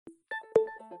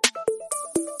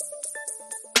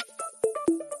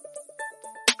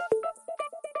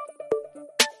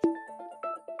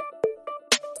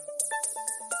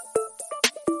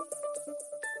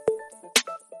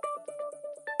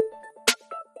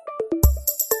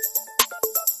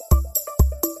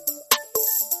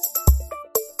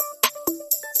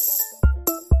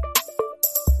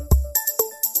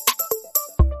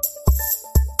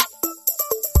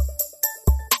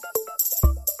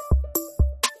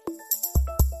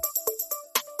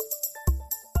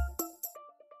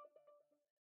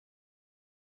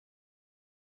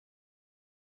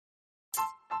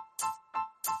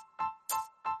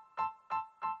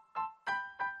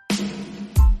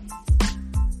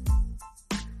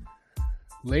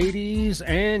Ladies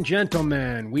and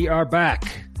gentlemen, we are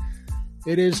back.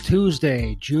 It is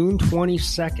Tuesday, June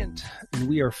 22nd, and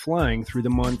we are flying through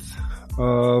the month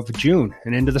of June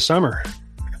and into the summer.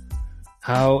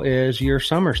 How is your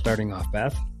summer starting off,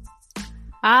 Beth?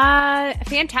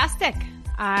 Fantastic.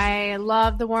 I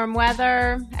love the warm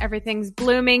weather. Everything's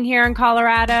blooming here in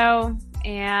Colorado,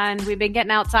 and we've been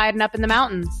getting outside and up in the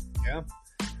mountains. Yeah.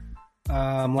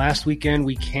 Last weekend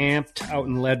we camped out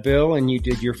in Leadville, and you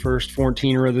did your first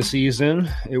 14er of the season.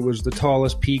 It was the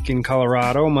tallest peak in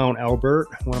Colorado, Mount Elbert,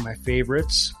 one of my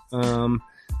favorites.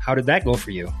 How did that go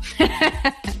for you?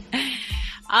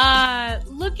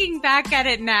 Looking back at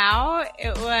it now,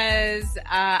 it was,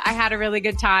 I had a really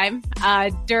good time.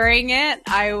 During it,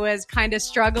 I was kind of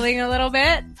struggling a little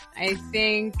bit. I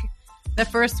think the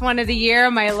first one of the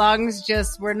year, my lungs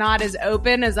just were not as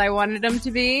open as I wanted them to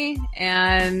be,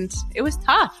 and it was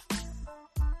tough.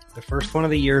 The first one of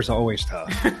the year is always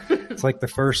tough. It's like the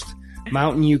first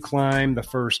mountain you climb, the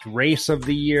first race of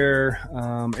the year.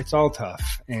 It's all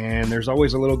tough, and there's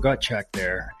always a little gut check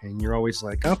there, and you're always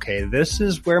like, okay, this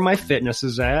is where my fitness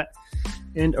is at,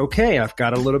 and okay, I've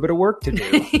got a little bit of work to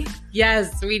do.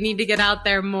 Yes, we need to get out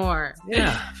there more.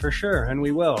 Yeah, for sure, and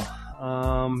we will.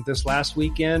 This last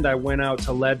weekend, I went out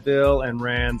to Leadville and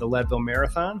ran the Leadville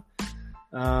Marathon,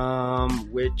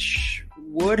 which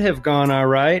would have gone all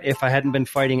right if I hadn't been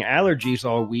fighting allergies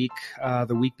all week,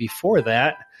 the week before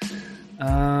that.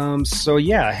 So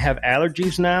yeah, I have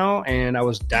allergies now, and I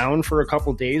was down for a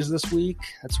couple days this week.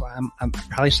 That's why I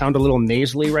probably sound a little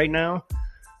nasally right now.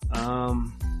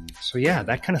 So yeah,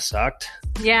 that kind of sucked.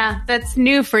 Yeah, that's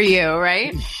new for you,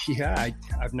 right? Yeah,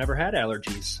 I've never had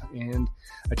allergies, and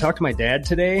I talked to my dad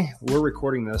today. We're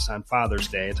recording this on Father's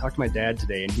Day. I talked to my dad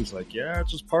today, and he's like, yeah,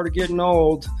 it's just part of getting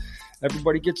old.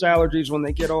 Everybody gets allergies when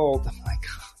they get old. I'm like,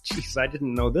 jeez, I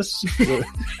didn't know this.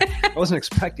 I wasn't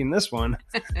expecting this one.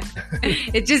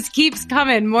 It just keeps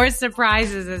coming. More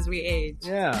surprises as we age.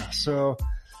 Yeah, so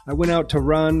I went out to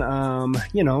run,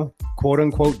 quote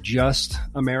unquote, just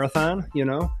a marathon,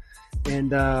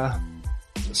 and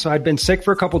so I'd been sick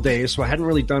for a couple days, so I hadn't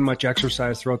really done much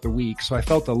exercise throughout the week. So I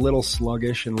felt a little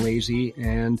sluggish and lazy,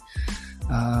 and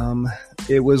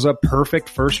it was a perfect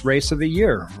first race of the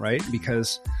year, right?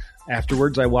 Because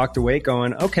afterwards I walked away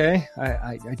going, okay,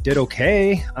 I did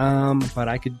okay, but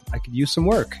I could use some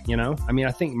work, I mean,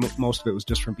 I think most of it was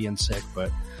just from being sick, but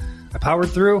I powered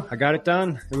through. I got it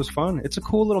done. It was fun. It's a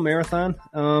cool little marathon.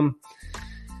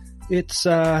 It's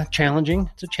challenging.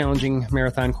 It's a challenging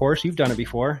marathon course. You've done it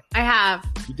before. I have.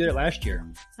 You did it last year.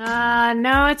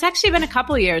 No, it's actually been a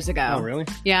couple years ago. Oh, really?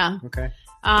 Yeah. Okay.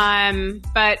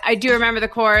 But I do remember the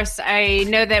course. I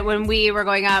know that when we were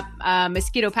going up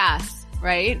Mosquito Pass,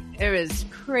 right? It was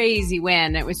crazy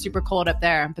wind. It was super cold up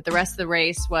there, but the rest of the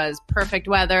race was perfect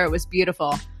weather. It was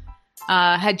beautiful.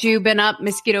 Had you been up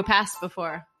Mosquito Pass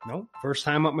before? No, first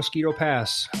time up Mosquito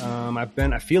Pass.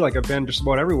 I feel like I've been just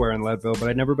about everywhere in Leadville, but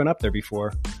I'd never been up there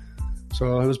before.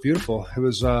 So it was beautiful. It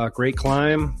was a great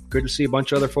climb. Good to see a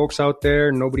bunch of other folks out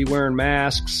there. Nobody wearing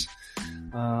masks.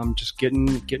 Just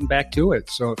getting back to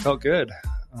it. So it felt good.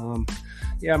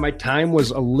 Yeah, my time was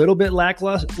a little bit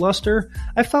lackluster.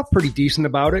 I felt pretty decent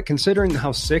about it considering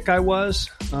how sick I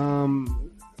was.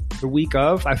 The week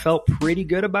of, I felt pretty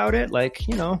good about it. Like,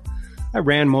 I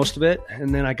ran most of it,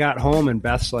 and then I got home, and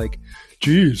Beth's like,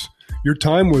 geez, your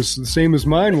time was the same as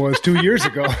mine was 2 years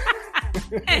ago.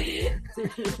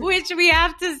 Which we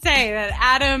have to say that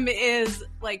Adam is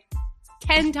like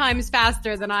 10 times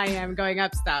faster than I am going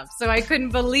up stuff. So I couldn't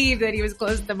believe that he was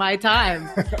close to my time.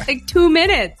 Like 2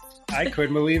 minutes. I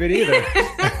couldn't believe it either.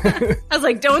 I was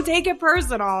like, don't take it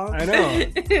personal. I know.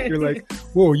 You're like,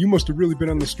 whoa, you must have really been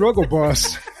on the struggle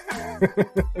bus.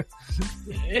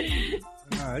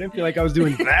 I didn't feel like I was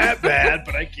doing that bad,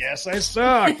 but I guess I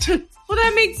sucked. Well,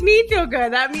 that makes me feel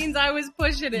good. That means I was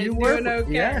pushing it. You were, doing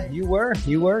okay. Yeah, you were.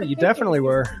 You definitely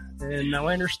were. And now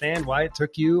I understand why it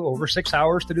took you over 6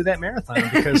 hours to do that marathon,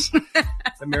 because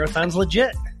the marathon's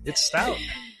legit. It's stout.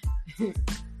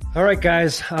 All right,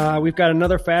 guys. We've got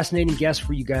another fascinating guest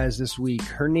for you guys this week.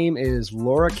 Her name is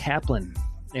Laura Kaplan.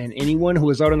 And anyone who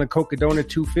was out on the Cocodona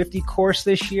 250 course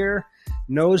this year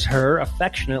knows her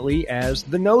affectionately as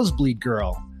the Nosebleed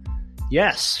Girl.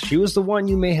 Yes, she was the one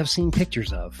you may have seen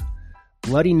pictures of.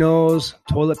 Bloody nose,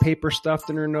 toilet paper stuffed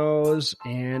in her nose,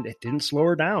 and it didn't slow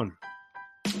her down.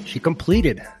 She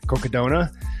completed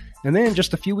Cocodona, and then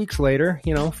just a few weeks later,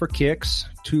 for kicks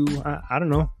to, I don't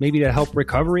know, maybe to help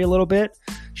recovery a little bit,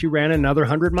 she ran another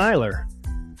 100-miler.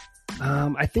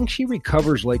 I think she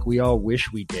recovers like we all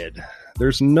wish we did.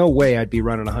 There's no way I'd be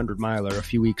running a 100-miler a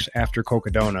few weeks after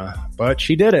Cocodona, but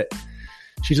she did it.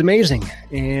 She's amazing,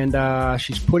 and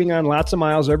she's putting on lots of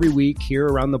miles every week here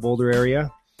around the Boulder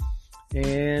area.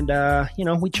 And,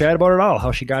 we chat about it all,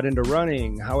 how she got into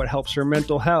running, how it helps her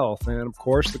mental health, and, of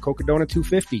course, the Cocodona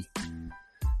 250.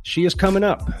 She is coming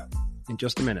up in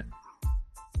just a minute.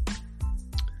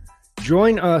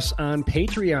 Join us on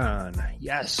Patreon.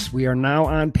 Yes, we are now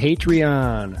on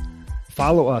Patreon.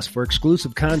 Follow us for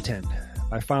exclusive content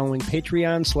by following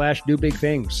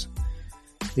Patreon/DoBigThings.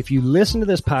 If you listen to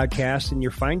this podcast and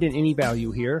you're finding any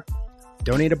value here,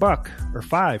 donate $1 or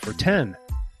 $5 or $10.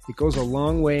 It goes a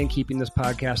long way in keeping this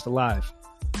podcast alive.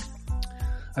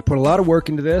 I put a lot of work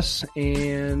into this,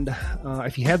 and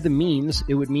if you have the means,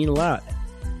 it would mean a lot.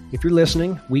 If you're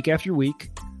listening week after week,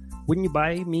 wouldn't you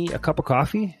buy me a cup of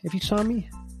coffee if you saw me?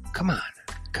 Come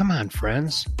on,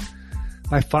 friends.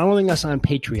 By following us on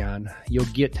Patreon, you'll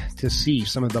get to see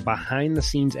some of the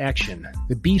behind-the-scenes action,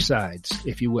 the B-sides,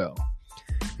 if you will.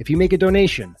 If you make a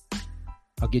donation,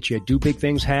 I'll get you a Do Big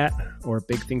Things hat or a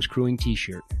Big Things Crewing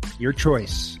t-shirt. Your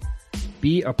choice.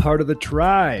 Be a part of the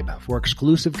tribe for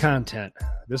exclusive content.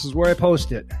 This is where I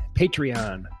post it.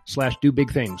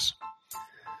 Patreon/DoBigThings.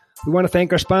 We want to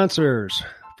thank our sponsors.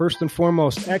 First and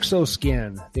foremost,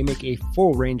 Exoskin. They make a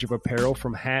full range of apparel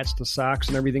from hats to socks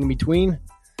and everything in between.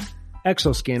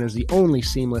 Exoskin is the only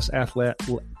seamless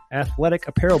athletic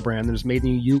apparel brand that is made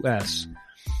in the U.S.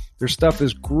 Their stuff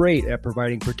is great at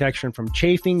providing protection from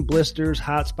chafing, blisters,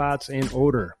 hot spots, and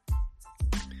odor.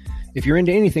 If you're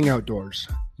into anything outdoors,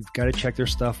 you've got to check their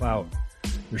stuff out.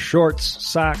 Their shorts,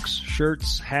 socks,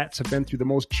 shirts, hats have been through the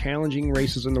most challenging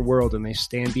races in the world, and they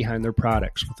stand behind their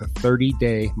products with a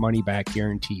 30-day money-back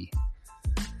guarantee.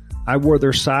 I wore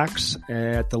their socks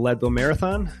at the Leadville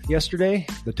Marathon yesterday,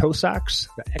 the toe socks,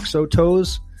 the Exo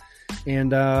toes,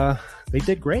 and they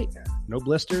did great. No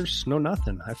blisters, no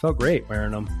nothing. I felt great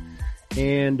wearing them.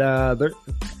 And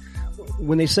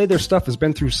when they say their stuff has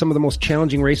been through some of the most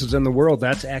challenging races in the world,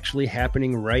 that's actually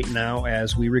happening right now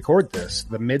as we record this.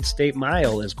 The Mid-State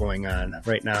Mile is going on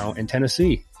right now in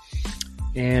Tennessee.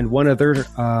 And one of their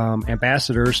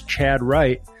ambassadors, Chad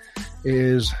Wright,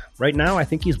 is right now, I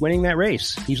think he's winning that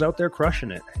race. He's out there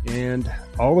crushing it. And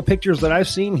all the pictures that I've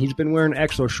seen, he's been wearing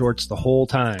Exo shorts the whole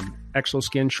time.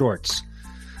 Exoskin shorts.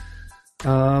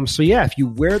 So yeah, if you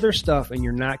wear their stuff and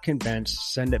you're not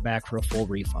convinced, send it back for a full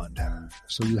refund.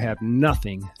 So you have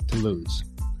nothing to lose.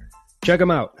 Check them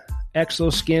out.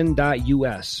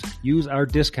 Exoskin.us. Use our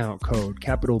discount code,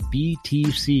 capital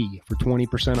BTC, for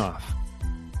 20% off.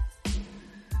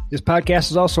 This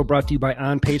podcast is also brought to you by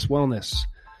On Pace Wellness.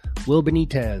 Will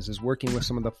Benitez is working with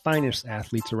some of the finest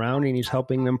athletes around, and he's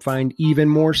helping them find even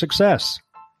more success.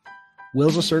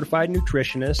 Will's a certified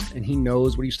nutritionist, and he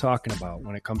knows what he's talking about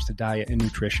when it comes to diet and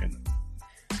nutrition.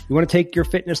 You want to take your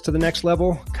fitness to the next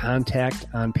level? Contact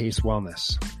On Pace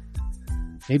Wellness.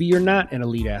 Maybe you're not an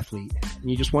elite athlete, and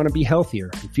you just want to be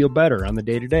healthier and feel better on the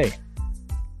day-to-day.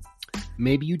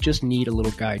 Maybe you just need a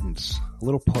little guidance, a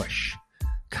little push.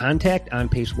 Contact On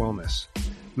Pace Wellness.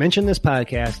 Mention this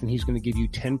podcast, and he's going to give you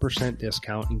 10%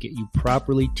 discount and get you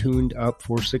properly tuned up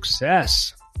for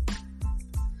success.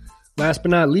 Last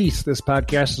but not least, this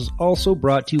podcast is also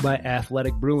brought to you by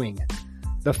Athletic Brewing,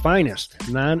 the finest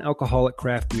non-alcoholic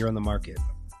craft beer on the market.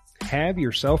 Have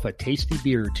yourself a tasty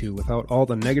beer or two without all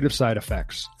the negative side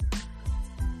effects.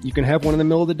 You can have one in the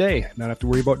middle of the day, not have to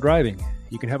worry about driving.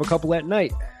 You can have a couple at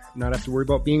night, not have to worry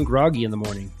about being groggy in the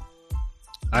morning.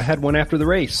 I had one after the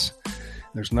race.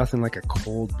 There's nothing like a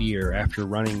cold beer after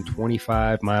running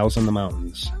 25 miles in the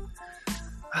mountains.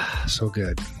 So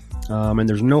good. And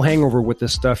there's no hangover with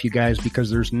this stuff, you guys, because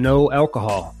there's no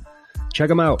alcohol. Check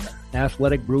them out,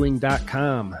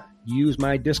 athleticbrewing.com. Use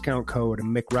my discount code,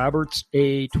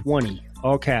 McRobertsA20,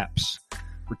 all caps,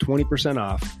 for 20%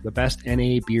 off the best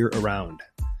NA beer around.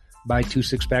 Buy 2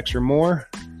 6-packs or more.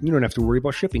 You don't have to worry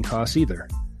about shipping costs either.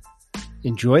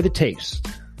 Enjoy the taste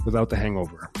without the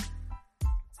hangover.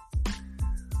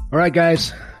 All right,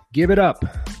 guys, give it up.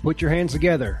 Put your hands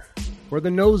together for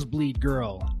the nosebleed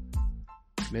girl,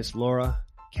 Miss Laura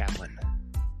Kaplan.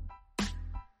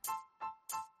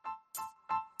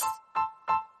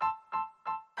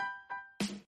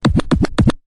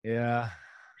 Yeah.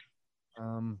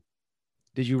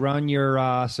 Did you run your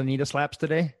Sonita slaps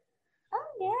today? Oh,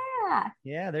 yeah.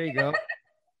 Yeah, there you go.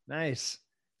 Nice.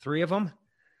 3 of them?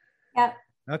 Yep.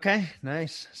 Okay,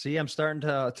 nice. See, I'm starting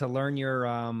to learn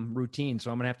your routine,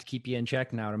 so I'm going to have to keep you in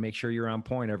check now to make sure you're on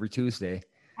point every Tuesday.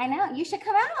 I know. You should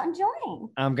come out and join.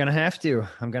 I'm going to have to.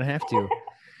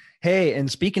 Hey, and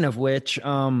speaking of which,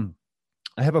 I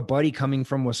have a buddy coming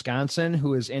from Wisconsin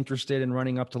who is interested in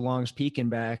running up to Longs Peak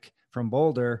and back from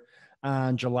Boulder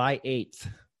on July 8th.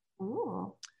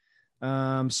 Ooh.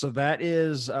 So that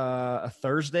is a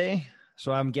Thursday.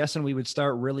 So I'm guessing we would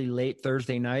start really late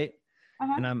Thursday night.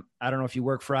 Uh-huh. And I don't know if you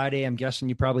work Friday. I'm guessing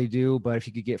you probably do, but if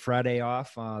you could get Friday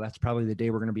off, that's probably the day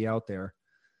we're going to be out there.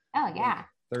 Oh, yeah.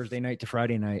 Thursday night to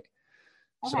Friday night.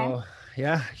 Okay. So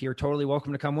yeah, you're totally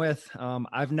welcome to come with.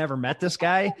 I've never met this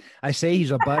guy. I say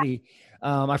he's a buddy.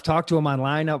 I've talked to him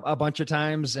online a bunch of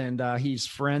times, and he's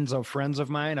friends of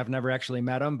mine. I've never actually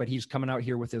met him, but he's coming out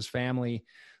here with his family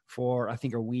for, I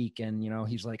think, a week. And,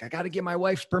 he's like, I got to get my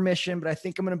wife's permission, but I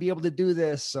think I'm going to be able to do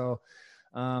this. So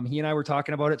he and I were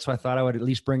talking about it. So I thought I would at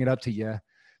least bring it up to you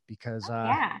because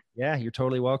yeah, you're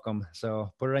totally welcome.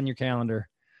 So put it on your calendar.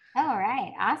 All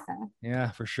right. Awesome.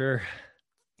 Yeah, for sure.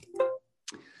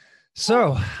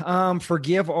 So,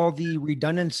 forgive all the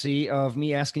redundancy of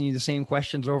me asking you the same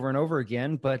questions over and over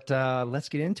again, but let's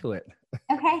get into it.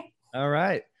 Okay. All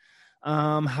right.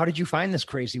 How did you find this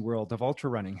crazy world of ultra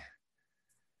running?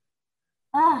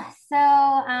 So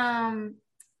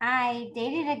I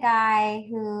dated a guy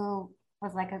who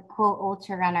was like a quote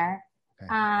ultra runner.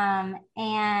 Okay.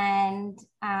 And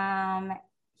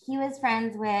he was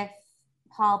friends with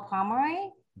Paul Pomeroy.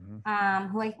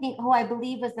 Mm-hmm. Who I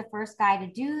believe was the first guy to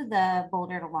do the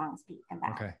Boulder to Longs Peak and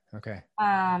back. Okay.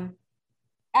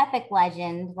 Epic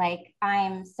legend. Like,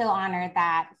 I'm so honored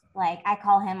that, like, I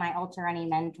call him my ultra running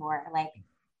mentor. Like,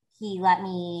 he let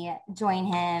me join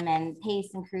him and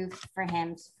pace and crew for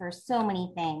him for so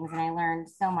many things, and I learned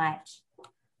so much.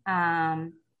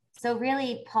 So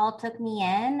really, Paul took me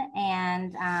in,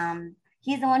 and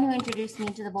he's the one who introduced me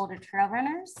to the Boulder Trail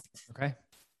Runners. Okay.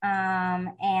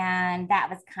 And that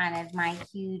was kind of my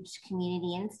huge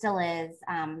community, and still is.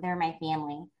 They're my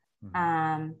family.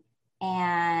 Mm-hmm.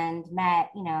 And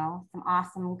met, some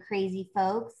awesome, crazy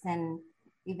folks, and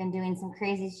we've been doing some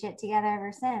crazy shit together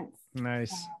ever since.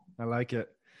 Nice. I like it.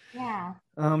 Yeah.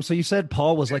 So you said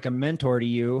Paul was like a mentor to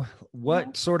you.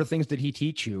 What sort of things did he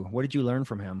teach you? What did you learn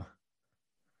from him?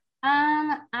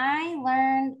 I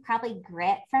learned probably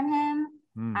grit from him.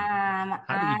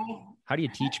 How do you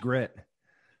teach grit?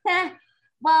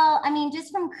 Well, I mean,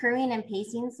 just from crewing and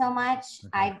pacing so much.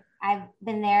 Okay. I've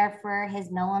been there for his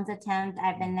Nolan's attempt.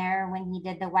 I've been there when he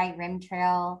did the White Rim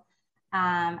Trail.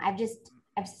 I've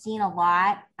seen a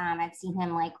lot. I've seen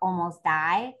him like almost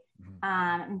die.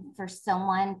 For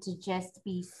someone to just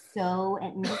be so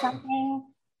into something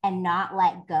and not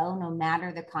let go, no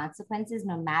matter the consequences,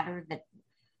 no matter the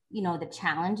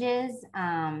challenges,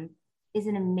 is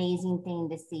an amazing thing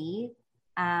to see.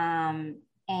 And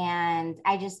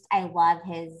I love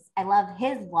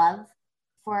his love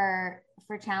for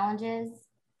challenges.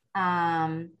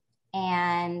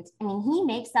 And I mean, he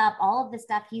makes up all of the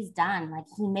stuff he's done. Like,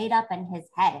 he made up in his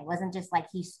head. It wasn't just like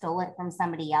he stole it from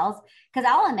somebody else. Cause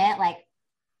I'll admit, like,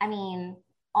 I mean,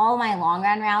 all my long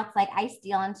run routes, like, I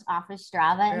steal off of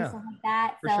Strava and stuff like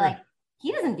that. So like,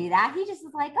 he doesn't do that. He just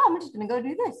is like, oh, I'm just going to go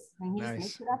do this. And he just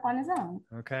makes it up on his own.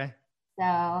 Okay.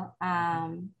 So,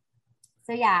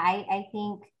 yeah, I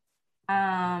think,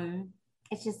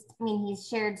 it's just, I mean, he's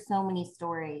shared so many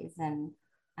stories, and,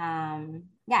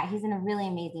 yeah, he's a really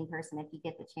amazing person if you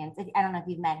get the chance. I don't know if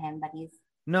you've met him, but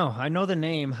No, I know the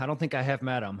name. I don't think I have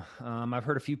met him. I've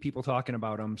heard a few people talking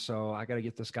about him, so I got to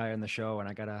get this guy on the show, and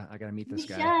I gotta meet this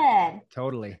guy. You should.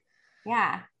 Totally.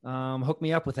 Yeah. Hook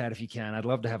me up with that if you can. I'd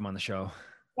love to have him on the show.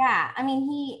 Yeah. I mean,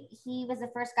 he was the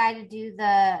first guy to do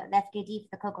the FKT for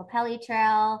the Kokopelli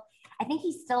Trail. I think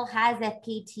he still has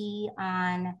FKT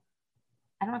on,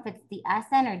 I don't know if it's the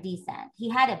ascent or descent. He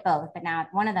had it both, but now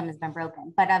one of them has been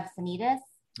broken. But of Sanitas.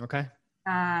 Okay.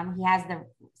 He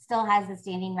still has the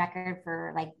standing record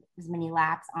for like as many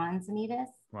laps on Sanitas.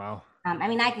 Wow. I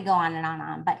mean, I could go on and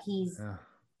on, but he's a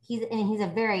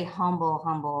very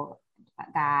humble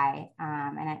guy.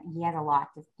 And he has a lot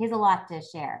to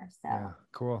share. So yeah,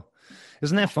 cool.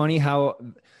 Isn't that funny how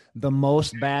the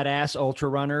most badass ultra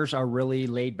runners are really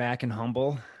laid back and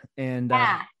humble? And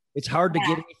it's hard to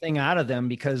get anything out of them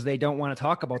because they don't want to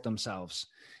talk about themselves.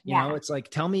 You know, it's like,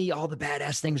 tell me all the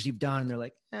badass things you've done. And they're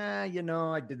like, I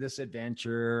did this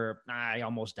adventure. I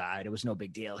almost died. It was no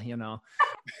big deal, and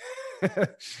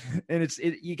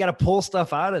you got to pull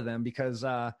stuff out of them because,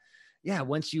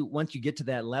 once you get to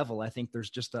that level, I think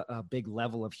there's just a big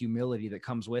level of humility that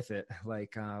comes with it.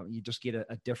 Like, you just get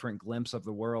a different glimpse of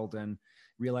the world and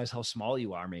realize how small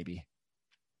you are, maybe.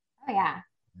 Oh yeah.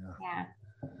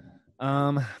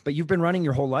 But you've been running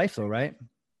your whole life though, right?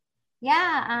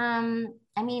 Yeah.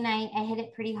 I mean, I hit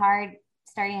it pretty hard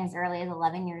starting as early as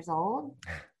 11 years old.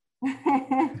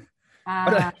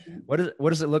 What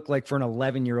does it look like for an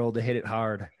 11-year-old to hit it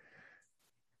hard?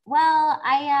 Well,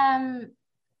 I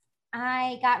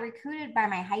I got recruited by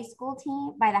my high school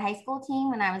team, by the high school team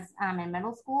when I was in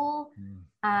middle school.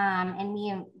 And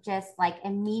we just like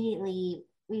immediately,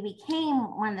 we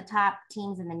became one of the top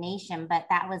teams in the nation, but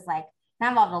that was like, that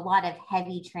involved a lot of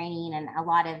heavy training and a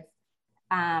lot of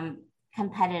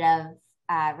competitive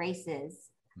races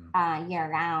year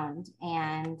round.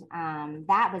 And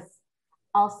that was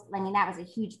also, I mean, that was a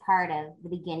huge part of the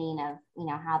beginning of, you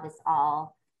know, how this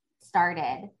all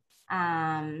started.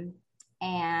 I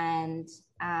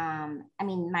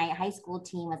mean, my high school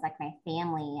team was like my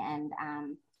family. And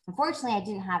unfortunately, I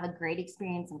didn't have a great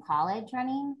experience in college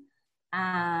running.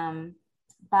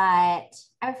 But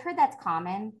I've heard that's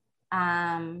common.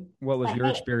 What was your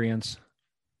experience?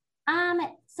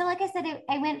 So like I said,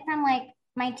 I went from like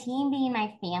my team being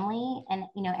my family and,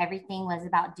 you know, everything was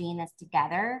about doing this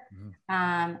together.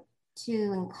 To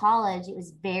in college, it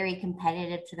was very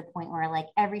competitive to the point where like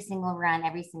every single run,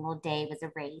 every single day was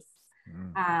a race.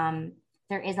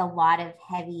 There is a lot of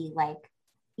heavy like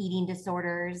eating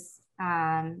disorders.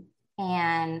 And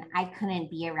I couldn't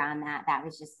be around that. That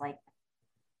was just like,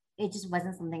 it just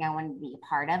wasn't something I wanted to be a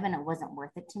part of, and it wasn't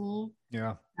worth it to me.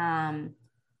 Yeah.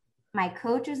 My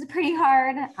coach was pretty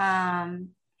hard.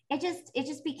 It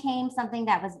just became something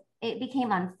that was, it became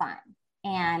unfun.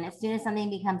 And as soon as something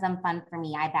becomes unfun for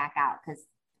me, I back out because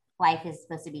life is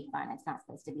supposed to be fun. It's not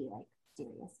supposed to be like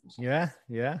serious. Yeah.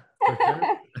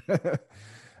 For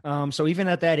sure. So even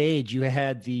at that age, you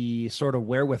had the sort of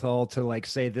wherewithal to like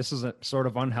say, this is a sort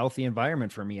of unhealthy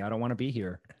environment for me. I don't want to be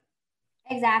here.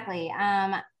 Exactly.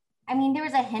 I mean, there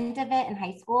was a hint of it in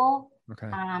high school. Okay.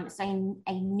 So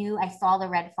I knew, I saw the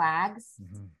red flags.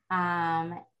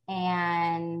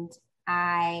 And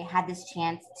I had this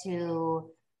chance to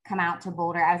come out to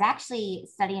Boulder. I was actually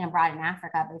studying abroad in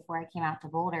Africa before I came out to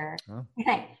Boulder. Oh.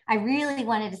 I really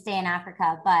wanted to stay in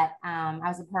Africa, but I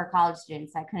was a poor college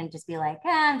student, so I couldn't just be like,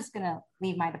 I'm just going to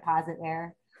leave my deposit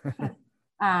there. But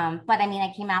I mean,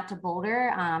 I came out to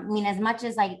Boulder. I mean, as much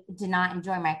as I did not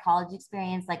enjoy my college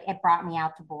experience, like it brought me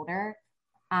out to Boulder.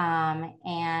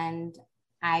 And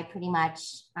I pretty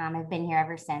much have been here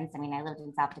ever since. I mean, I lived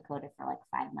in South Dakota for like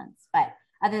 5 months, but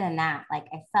other than that, like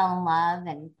I fell in love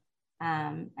and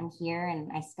I'm here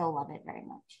and I still love it very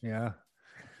much. Yeah.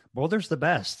 Boulder's the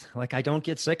best. Like I don't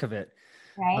get sick of it.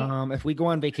 Right. If we go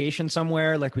on vacation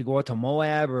somewhere, like we go out to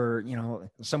Moab or, you know,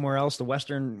 somewhere else, the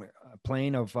Western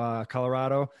plain of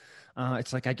Colorado,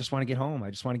 it's like, I just want to get home. I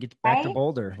just want to get back to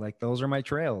Boulder. Like those are my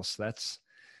trails.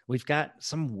 We've got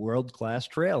some world-class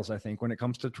trails, I think, when it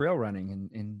comes to trail running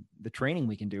and the training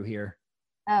we can do here.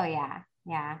 Oh yeah.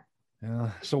 Yeah.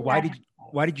 So why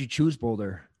did you choose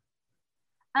Boulder?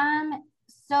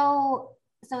 So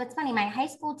it's funny. My high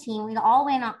school team, we all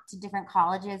went up to different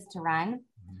colleges to run,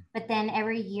 but then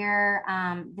every year,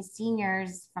 the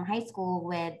seniors from high school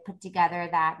would put together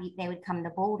that they would come to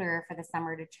Boulder for the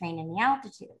summer to train in the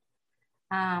altitude.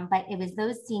 But it was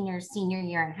those seniors senior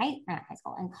year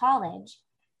in college.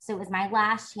 So it was my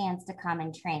last chance to come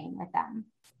and train with them.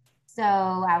 So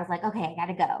I was like, okay, I got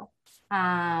to go.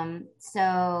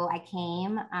 So I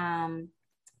came.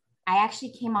 I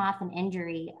actually came off an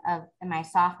injury in my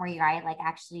sophomore year. I like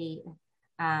actually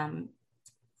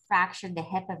fractured the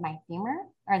hip of my femur,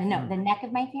 or the neck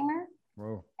of my femur.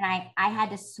 Whoa. And I had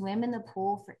to swim in the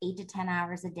pool for 8 to 10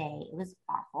 hours a day. It was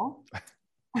awful.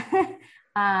 So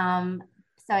I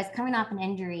was coming off an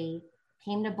injury,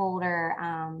 came to Boulder,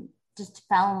 just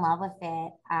fell in love with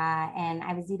it. And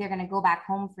I was either going to go back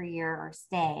home for a year or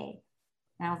stay.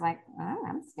 And I was like, oh,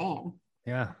 I'm staying.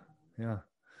 Yeah.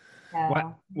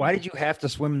 So, why did you have to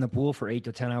swim in the pool for 8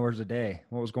 to 10 hours a day?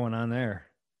 What was going on there?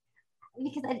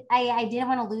 Because I didn't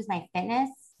want to lose my fitness.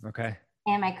 Okay.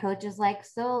 And my coach was like,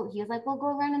 he was like, well,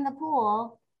 go run in the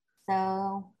pool.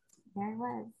 So there it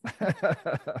was.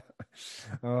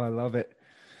 Oh, I love it.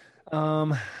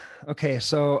 Okay.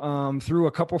 So, through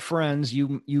a couple friends,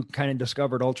 you kind of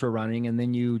discovered ultra running and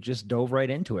then you just dove right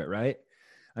into it, right?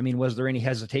 I mean, was there any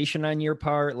hesitation on your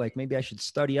part? Like maybe I should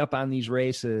study up on these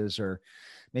races, or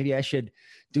maybe I should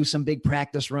do some big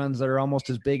practice runs that are almost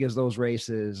as big as those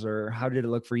races, or how did it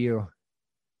look for you?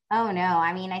 Oh, no.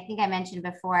 I mean, I think I mentioned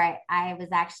before, I was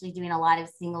actually doing a lot of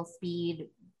single speed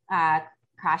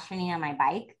cross training on my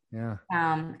bike. Yeah.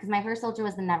 Because my first ultra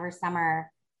was the Never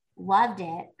Summer. Loved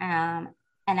it. And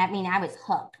I mean, I was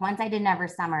hooked. Once I did Never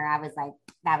Summer, I was like,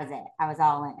 that was it. I was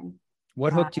all in.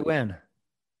 What hooked you in?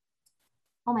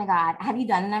 Oh my God. Have you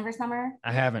done Never Summer?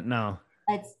 I haven't, no.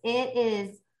 It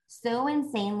is so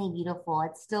insanely beautiful.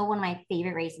 It's still one of my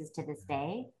favorite races to this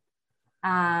day.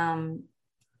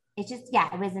 It's just,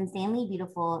 it was insanely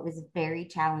beautiful. It was very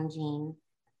challenging.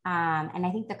 And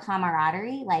I think the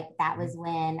camaraderie, like that was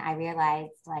when I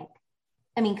realized like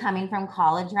I mean, coming from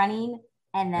college running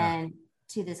and then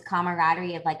to this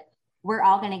camaraderie of like, we're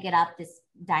all going to get up this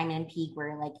Diamond Peak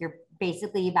where like you're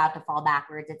basically about to fall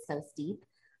backwards. It's so steep.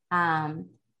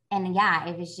 And yeah,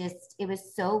 it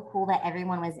was so cool that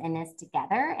everyone was in this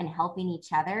together and helping each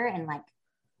other and like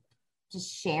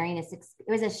just sharing this. It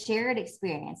was a shared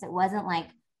experience. It wasn't like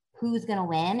who's going to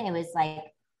win. It was like,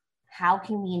 how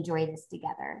can we enjoy this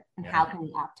together and how can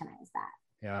we optimize that?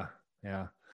 Yeah. Yeah.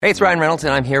 Hey, it's Ryan Reynolds,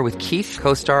 and I'm here with Keith,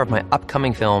 co-star of my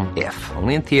upcoming film, If,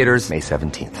 only in theaters May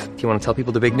 17th. Do you want to tell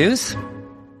people the big news?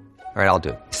 All right, I'll do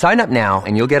it. Sign up now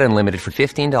and you'll get unlimited for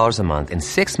 $15 a month and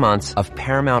 6 months of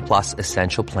Paramount Plus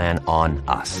Essential Plan on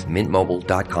us.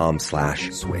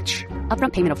 MintMobile.com/switch.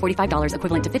 Upfront payment of $45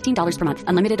 equivalent to $15 per month.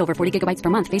 Unlimited over 40 gigabytes per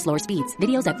month. Face lower speeds.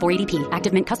 Videos at 480p.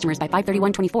 Active Mint customers by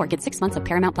 531.24 get 6 months of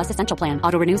Paramount Plus Essential Plan.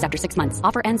 Auto renews after 6 months.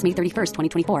 Offer ends May 31st,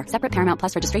 2024. Separate Paramount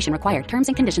Plus registration required. Terms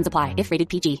and conditions apply if rated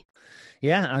PG.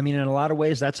 Yeah, I mean, in a lot of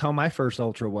ways, that's how my first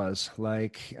ultra was.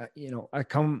 Like,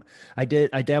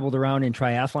 I dabbled around in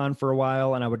triathlon for a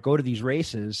while, and I would go to these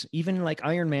races, even like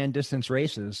Ironman distance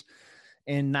races,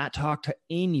 and not talk to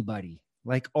anybody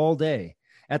like all day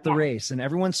at the race. And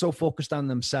everyone's so focused on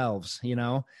themselves,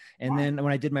 And then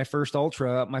when I did my first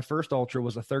ultra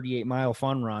was a 38-mile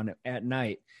fun run at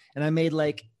night, and I made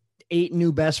like 8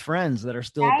 new best friends that are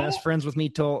still best friends with me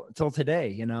till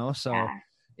today, So.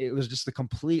 It was just a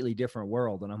completely different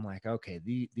world. And I'm like, okay,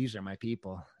 these are my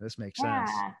people. This makes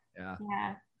sense.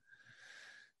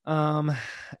 Yeah.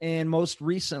 And most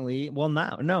recently,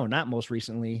 not most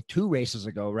recently, 2 races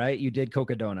ago, right? You did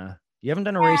Cocodona. You haven't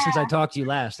done a race since I talked to you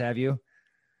last, have you?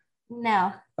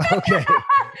 No. Okay.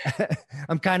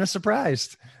 I'm kind of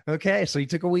surprised. Okay. So you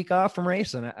took a week off from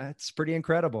racing. It's pretty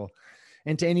incredible.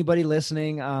 And to anybody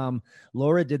listening,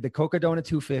 Laura did the Cocodona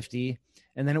 250,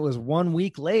 and then it was 1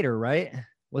 week later, right?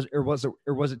 Was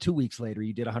it 2 weeks later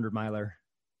you did a 100-miler?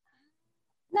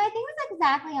 No, I think it was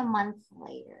exactly a month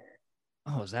later.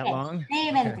 Oh, is that long?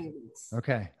 Maybe been 3 weeks.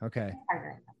 Okay. But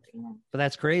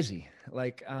that's crazy.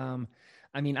 Like, I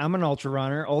mean, I'm an ultra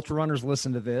runner. Ultra runners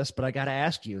listen to this, but I got to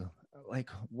ask you, like,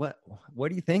 what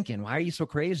are you thinking? Why are you so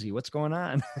crazy? What's going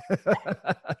on?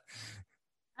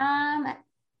 I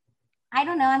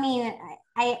don't know. I mean,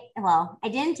 I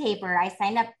didn't taper. I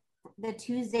signed up the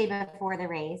Tuesday before the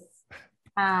race.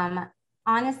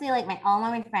 Honestly, like all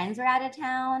my friends were out of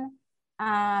town.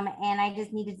 And I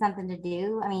just needed something to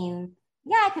do. I mean,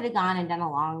 yeah, I could have gone and done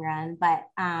a long run, but,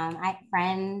 my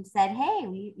friend said,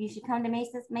 hey, you should come to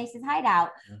Mace's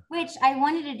Hideout, which I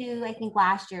wanted to do, I think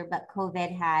last year, but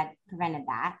COVID had prevented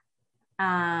that.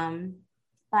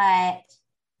 But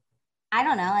I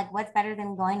don't know, like what's better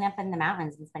than going up in the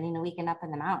mountains and spending a weekend up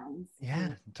in the mountains?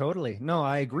 Yeah, totally. No,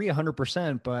 I agree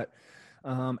 100%, but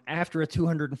after a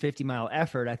 250-mile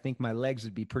effort, I think my legs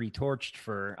would be pretty torched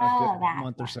for a good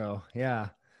month or so. Yeah.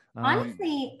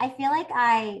 Honestly, I feel like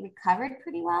I recovered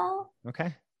pretty well.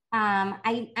 Okay.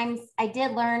 I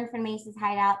did learn from Mace's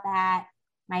Hideout that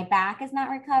my back is not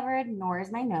recovered, nor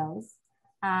is my nose.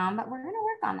 But we're going to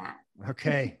work on that.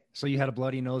 Okay. So you had a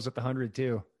bloody nose at the 100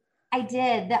 too. I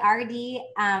did. The RD,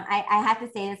 I have to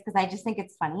say this because I just think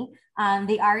it's funny.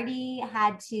 The RD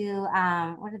had to,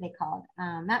 what are they called?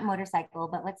 Not motorcycle,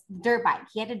 but what's dirt bike.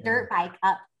 He had a dirt bike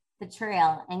up the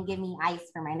trail and give me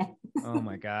ice for my nose. Oh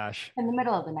my gosh. In the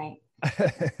middle of the night.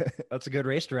 That's a good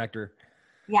race director.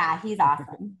 Yeah, he's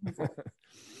awesome.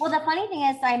 Well, the funny thing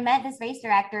is, so I met this race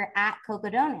director at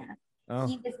Cocodona. Oh.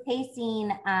 He was pacing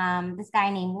this guy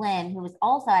named Lynn, who was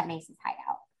also at Mace's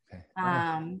Hideout. Okay.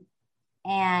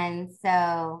 And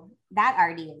so that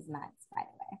RD is nuts, by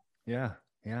the way.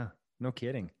 Yeah. No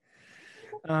kidding.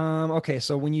 Okay.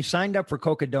 So when you signed up for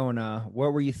Cocodona,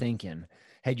 what were you thinking?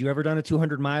 Had you ever done a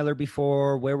 200 miler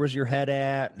before? Where was your head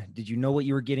at? Did you know what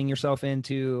you were getting yourself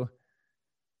into?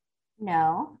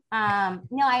 No,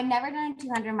 I've never done a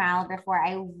 200 mile before.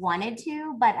 I wanted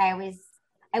to, but I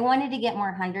wanted to get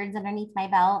more hundreds underneath my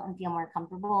belt and feel more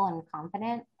comfortable and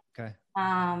confident. Okay.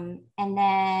 And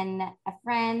then a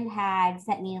friend had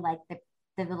sent me like the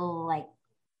little, like,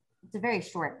 it's a very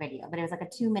short video, but it was like a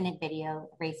 2-minute video,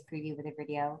 race preview with a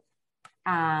video,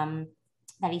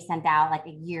 that he sent out like a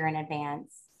year in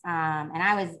advance. And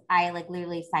I like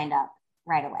literally signed up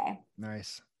right away.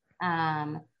 Nice.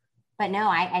 But no,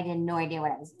 I had no idea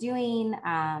what I was doing.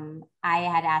 I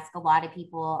had asked a lot of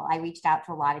people. I reached out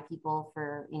to a lot of people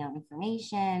for,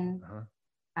 information.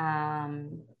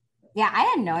 Yeah, I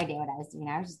had no idea what I was doing.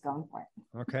 I was just going for it.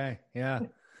 Okay. Yeah.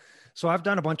 So I've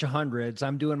done a bunch of hundreds.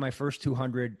 I'm doing my first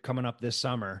 200 coming up this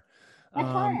summer. That's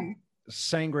fun.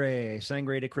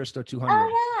 Sangre de Cristo 200. Oh,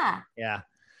 yeah. Yeah.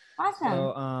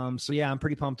 Awesome. So yeah, I'm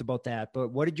pretty pumped about that. But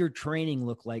what did your training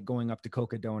look like going up to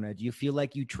Cocodona? Do you feel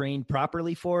like you trained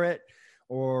properly for it?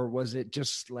 Or was it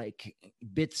just like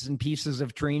bits and pieces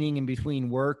of training in between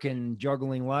work and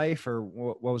juggling life? Or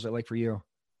what was it like for you?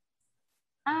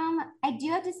 I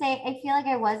do have to say, I feel like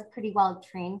I was pretty well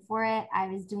trained for it. I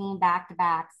was doing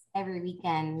back-to-backs every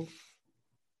weekend.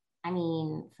 I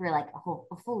mean, for like a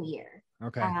full year.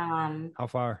 Okay. How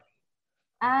far?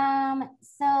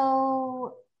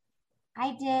 So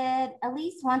I did at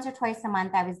least once or twice a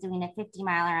month. I was doing a 50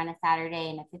 miler on a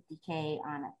Saturday and a 50K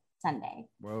on a Sunday.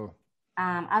 Whoa.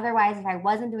 Otherwise, if I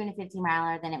wasn't doing a 50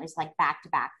 miler, then it was like back to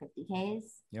back 50Ks.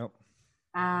 Yep.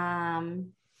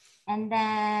 And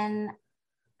then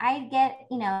I'd get,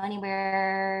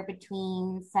 anywhere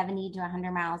between 70 to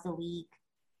 100 miles a week.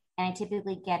 And I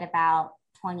typically get about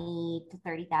 20 to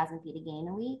 30,000 feet of gain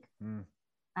a week.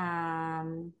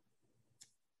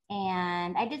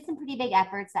 And I did some pretty big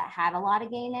efforts that had a lot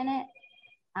of gain in it.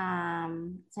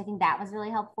 So I think that was really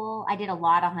helpful. I did a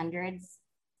lot of hundreds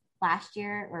last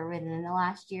year or within the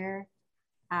last year.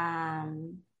 I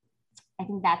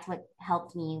think that's what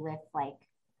helped me with like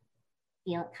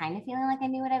feeling like I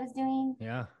knew what I was doing.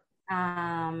 Yeah.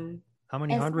 How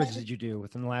many hundreds did you do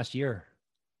within the last year?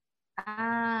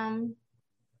 At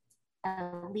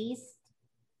least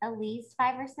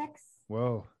 5 or 6.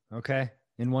 Whoa. Okay.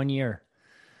 In 1 year.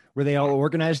 Were they all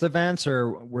organized events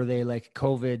or were they like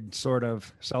COVID sort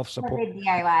of self-support? COVID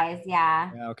DIYs,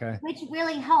 yeah. Yeah, okay. Which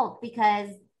really helped because,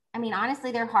 I mean,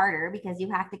 honestly, they're harder because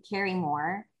you have to carry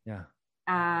more. Yeah.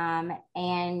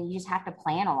 And you just have to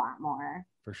plan a lot more.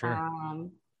 For sure.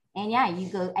 And yeah,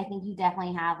 I think you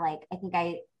definitely have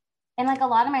and like a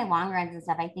lot of my long runs and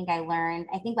stuff, I think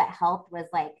what helped was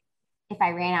like, if I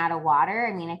ran out of water,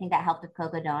 I mean, I think that helped with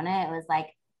Cocodona. It was like,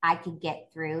 I could get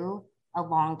through a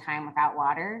long time without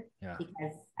water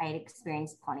because I had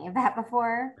experienced plenty of that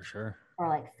before. For sure. Or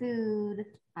like food.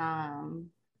 And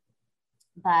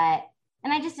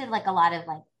I just did like a lot of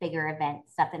like bigger event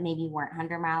stuff that maybe weren't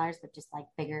 100 milers, but just like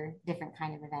bigger, different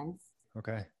kind of events.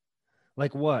 Okay.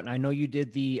 Like what? I know you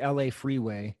did the LA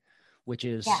Freeway, which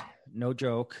is no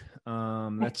joke.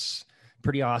 That's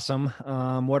pretty awesome.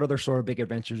 What other sort of big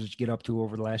adventures did you get up to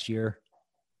over the last year?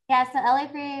 Yeah. So LA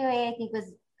Freeway, I think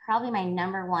was probably my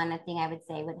number one thing I would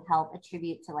say would help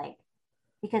attribute to like,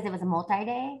 because it was a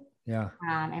multi-day. Yeah.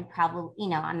 And probably,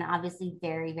 and obviously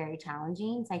very, very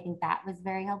challenging. So I think that was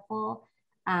very helpful.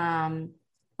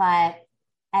 But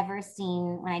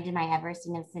Everesting, when I did my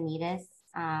Everesting of Sanitas,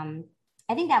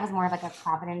 I think that was more of like a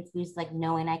confidence boost, like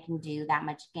knowing I can do that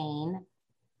much gain,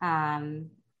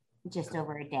 just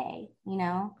over a day,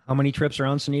 How many trips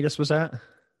around Sanitas was that?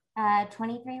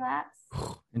 23 laps.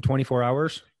 In 24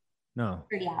 hours? No.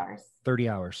 30 hours. 30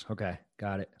 hours. Okay.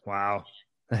 Got it. Wow.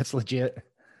 That's legit.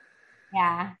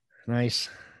 Yeah. Nice.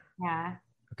 Yeah.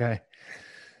 Okay.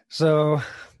 So,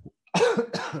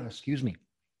 excuse me.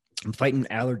 I'm fighting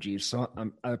allergies, so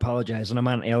I apologize. And I'm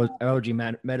on allergy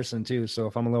medicine too. So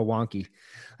if I'm a little wonky,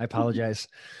 I apologize.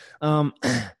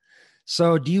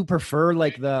 So do you prefer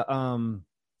like the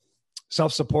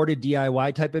self-supported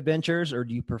DIY type adventures, or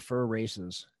do you prefer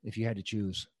races if you had to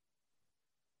choose?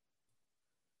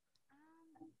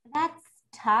 That's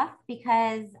tough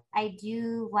because I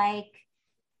do like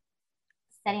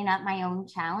setting up my own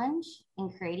challenge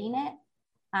and creating it.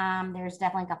 There's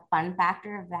definitely like a fun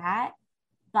factor of that.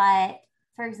 But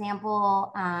for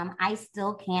example, I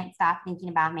still can't stop thinking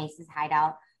about Mace's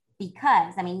Hideout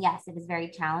because, I mean, yes, it was very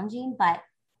challenging, but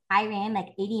I ran like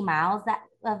 80 miles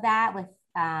of that with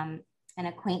an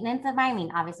acquaintance of mine. I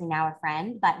mean, obviously now a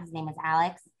friend, but his name was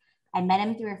Alex. I met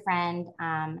him through a friend.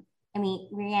 We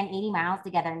ran 80 miles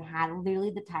together and had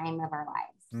literally the time of our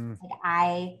lives.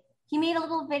 Like he made a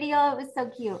little video. It was so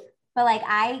cute, but like,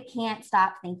 I can't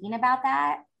stop thinking about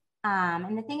that.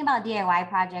 And the thing about DIY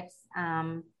projects,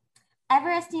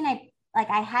 Everesting,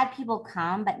 I had people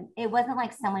come, but it wasn't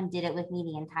like someone did it with me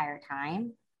the entire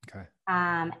time. Okay.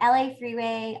 LA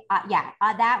Freeway,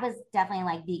 that was definitely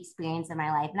like the experience of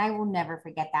my life, and I will never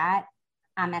forget that.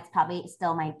 That's probably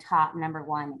still my top number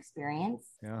one experience.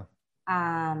 Yeah.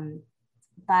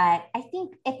 But I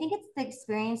think it's the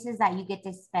experiences that you get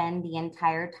to spend the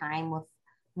entire time with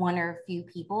one or a few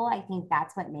people. I think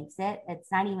that's what makes it.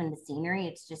 It's not even the scenery.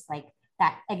 It's just like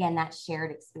that, again, that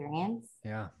shared experience.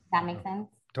 Yeah. That makes sense.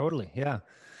 Totally. Yeah.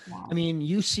 I mean,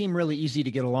 you seem really easy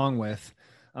to get along with.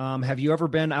 Have you ever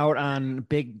been out on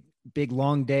big,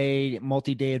 long day,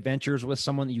 multi-day adventures with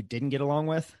someone that you didn't get along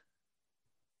with?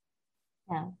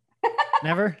 No.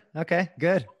 Never? Okay,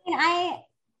 good. I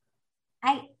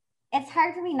it's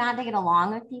hard for me not to get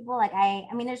along with people. Like I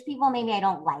mean, there's people maybe I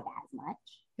don't like as much.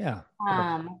 Yeah.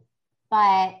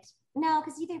 But no,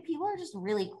 because either people are just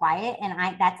really quiet, and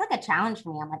that's like a challenge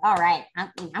for me. I'm like, all right,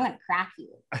 I'm gonna crack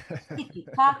you, get you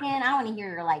talking. I want to hear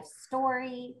your life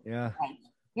story. Yeah. Like,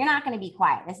 you're not gonna be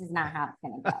quiet. This is not how it's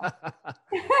gonna go.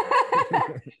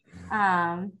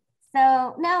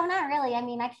 So no, not really. I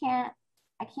mean, I can't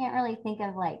really think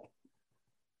of like,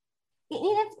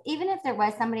 even if there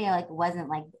was somebody I like wasn't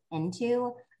like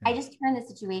into, I just turn the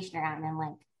situation around and I'm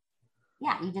like,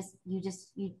 yeah, you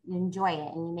enjoy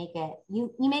it, and you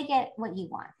make it what you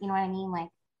want. You know what I mean? Like,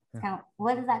 kind of,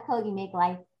 what is that quote? You make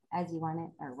life as you want it,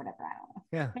 or whatever. I don't know.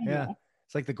 Yeah. Anyway. Yeah.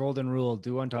 It's like the golden rule: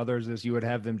 do unto others as you would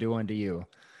have them do unto you.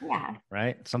 Yeah.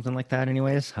 Right. Something like that.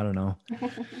 Anyways, I don't know.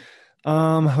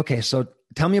 Okay. So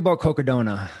tell me about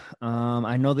Cocodona.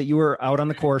 I know that you were out on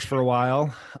the course for a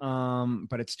while,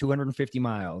 but it's 250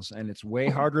 miles and it's way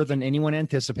harder than anyone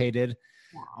anticipated.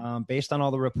 Based on all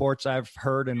the reports I've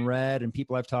heard and read and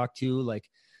people I've talked to, like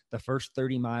the first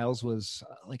 30 miles was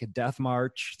like a death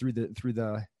march through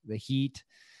the heat.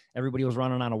 Everybody was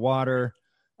running out of water.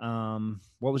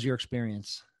 What was your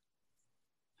experience?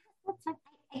 I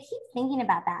keep thinking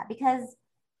about that because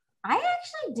I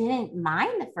actually didn't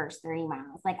mind the first 30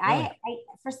 miles. Like really? I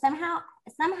for somehow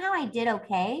I did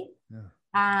okay. Yeah.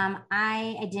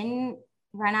 I didn't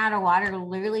run out of water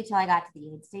literally till I got to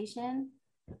the aid station.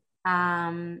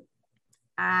 I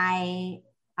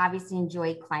obviously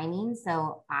enjoy climbing,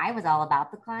 so I was all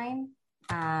about the climb.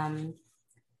 I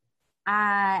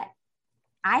had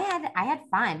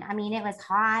fun. I mean, it was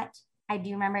hot. I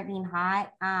do remember it being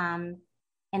hot. And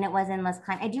it was endless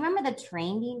climb. I do remember the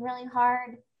terrain being really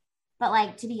hard, but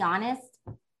like, to be honest,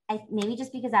 maybe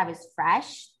just because I was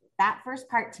fresh, that first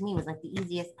part to me was like the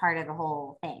easiest part of the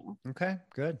whole thing. Okay,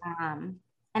 good. And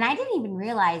I didn't even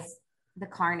realize the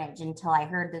carnage until I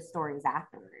heard the stories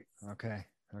afterwards. Okay.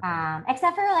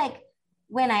 Except for like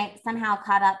when I somehow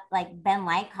caught up, like Ben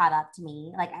Light caught up to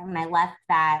me, like when I left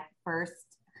that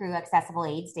first crew accessible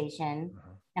aid station,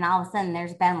 and all of a sudden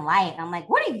there's Ben Light, and I'm like,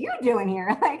 what are you doing here?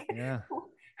 Like,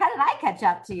 how did I catch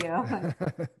up to you?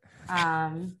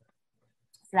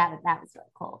 So that was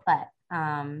really cool. But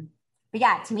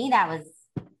yeah, to me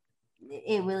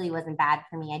it really wasn't bad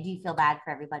for me. I do feel bad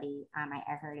for everybody.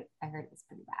 I heard it was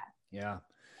pretty bad. Yeah.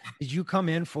 Did you come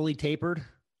in fully tapered?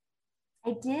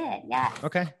 I did, yeah.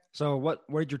 Okay. So what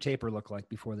did your taper look like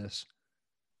before this?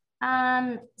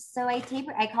 So I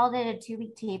called it a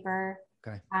 2-week taper.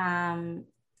 Okay.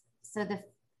 So the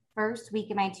first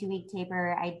week of my 2-week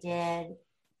taper, I did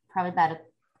probably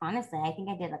honestly, I think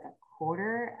I did like a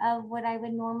quarter of what I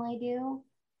would normally do.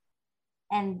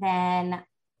 And then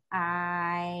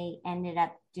I ended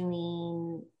up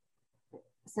doing,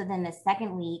 so then the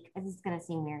second week, this is going to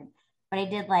seem weird, but I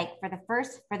did like for the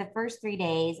first 3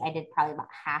 days, I did probably about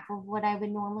half of what I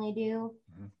would normally do.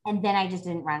 Mm-hmm. And then I just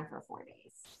didn't run for 4 days.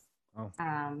 Oh. So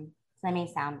that may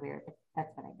sound weird, but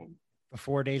that's what I did. The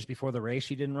 4 days before the race,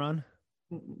 you didn't run?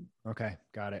 Mm-mm. Okay.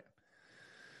 Got it.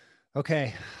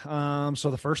 Okay. So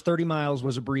the first 30 miles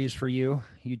was a breeze for you.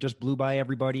 You just blew by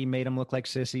everybody, made them look like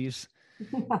sissies.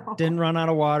 No. Didn't run out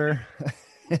of water.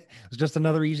 It was just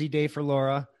another easy day for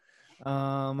Laura.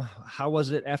 How was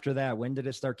it after that? When did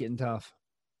it start getting tough?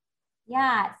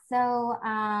 Yeah. So,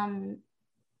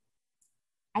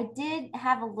 I did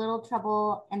have a little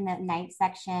trouble in the night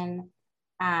section.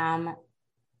 It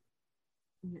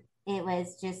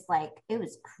was just like, it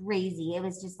was crazy. It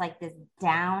was just like this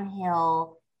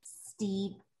downhill,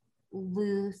 steep,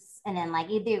 loose, and then like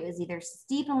it was either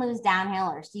steep and loose downhill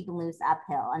or steep and loose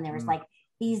uphill. And there was like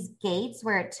these gates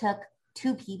where it took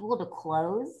 2 people to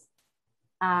close.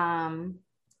 And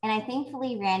I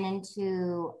thankfully ran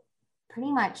into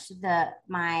pretty much the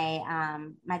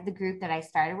group that I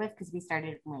started with, because we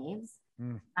started in waves.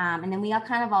 And then we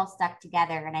all stuck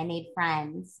together and I made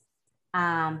friends.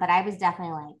 But I was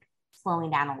definitely like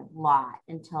slowing down a lot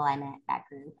until I met that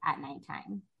group at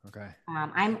nighttime. Okay.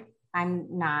 I'm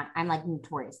like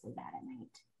notoriously bad at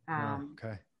night.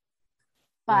 Okay.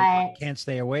 But like, can't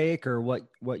stay awake, or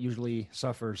what usually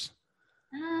suffers?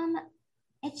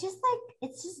 It's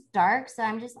just dark. So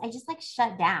I just like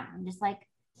shut down. I'm just like,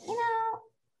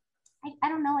 I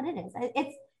don't know what it is.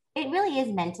 It really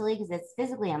is mentally, because it's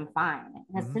physically, I'm fine.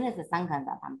 As soon as the sun comes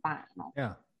up, I'm fine. Like,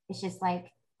 yeah. It's just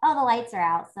like, oh, the lights are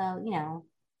out. So,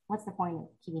 what's the point of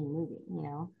keeping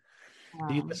moving,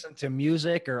 Do you listen to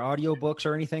music or audiobooks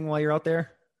or anything while you're out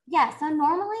there? Yeah. So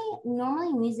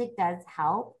normally music does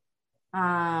help.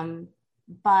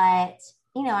 But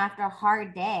after a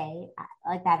hard day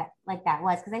like that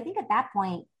was, because I think at that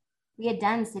point we had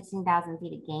done 16,000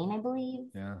 feet of gain, I believe.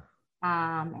 Yeah.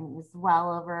 And it was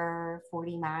well over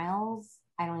 40 miles.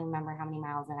 I don't even remember how many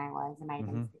miles in I was. It might have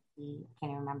been 60. I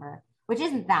can't even remember. which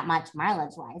isn't that much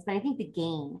mileage wise, but I think the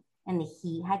gain and the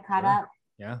heat had caught up.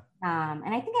 Yeah.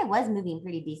 And I think I was moving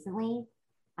pretty decently.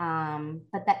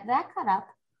 But that caught up.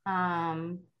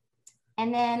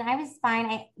 And then I was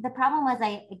fine. The problem was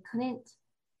I couldn't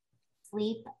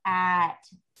sleep at,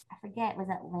 I forget, was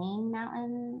it Lane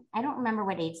Mountain? I don't remember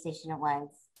what aid station it was.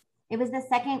 It was the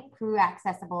second crew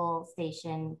accessible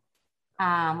station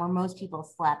where most people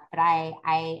slept, but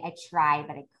I tried,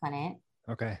 but I couldn't.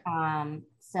 Okay.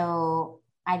 So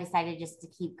I decided just to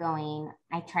keep going.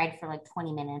 I tried for like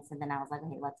 20 minutes and then I was like,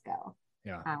 okay, let's go.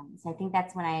 Yeah. So I think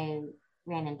that's when I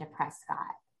ran into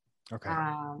Prescott. Okay.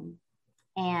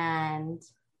 And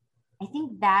I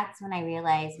think that's when I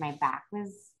realized my back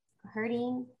was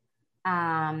hurting.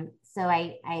 So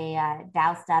I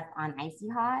doused up on Icy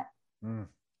Hot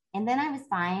and then I was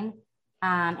fine.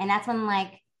 And that's when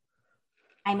like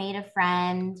I made a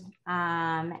friend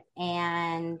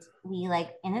and we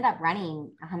like ended up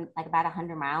running like about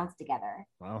 100 miles together.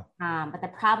 Wow. But the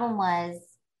problem was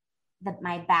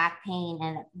my back pain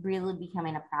and really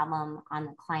becoming a problem on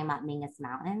the climb up Mingus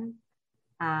Mountain.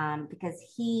 Because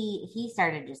he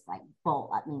started just like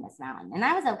bolt up Mingus Mountain and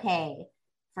I was okay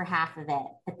for half of it,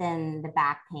 but then the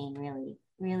back pain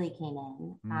really came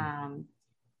in.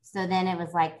 So then it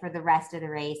was like for the rest of the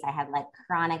race, I had like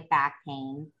chronic back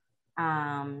pain.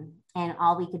 And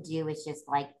all we could do was just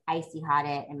like Icy Hot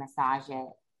it and massage it.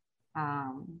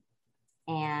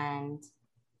 And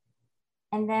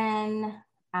then,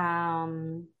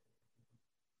 and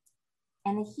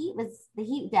the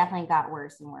heat definitely got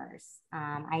worse and worse.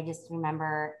 I just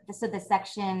remember, so the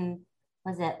section,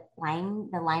 was it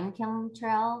the Lime Kiln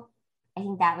Trail? I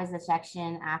think that was the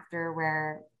section after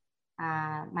where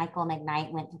Michael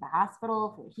McKnight went to the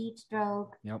hospital for heat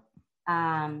stroke. Yep.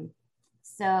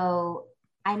 So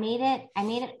I made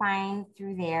it fine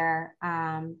through there.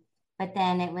 But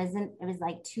then it was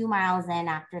like 2 miles in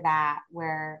after that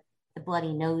where the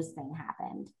bloody nose thing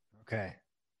happened. Okay.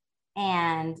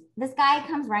 And this guy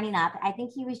comes running up. I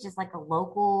think he was just like a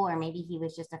local, or maybe he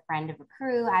was just a friend of a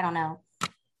crew. I don't know.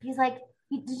 He's like,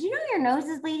 did you know your nose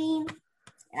is bleeding?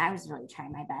 And I was really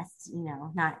trying my best,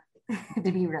 not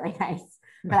to be really nice,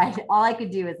 but all I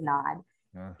could do was nod.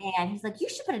 And he's like, you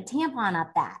should put a tampon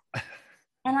up that.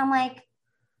 And I'm like,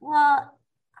 well,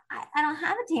 I don't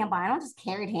have a tampon. I don't just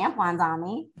carry tampons on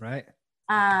me. Right.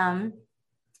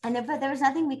 But there was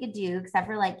nothing we could do except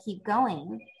for like keep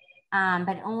going.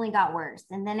 But it only got worse.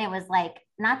 And then it was like,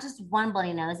 not just one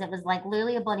bloody nose. It was like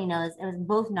literally a bloody nose. It was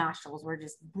both nostrils were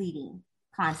just bleeding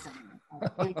constantly.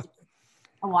 It was just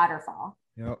a waterfall.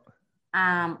 Yep.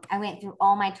 I went through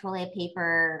all my toilet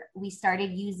paper. We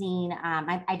started using,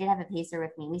 I did have a pacer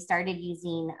with me. We started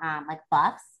using like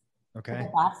buffs. Okay. The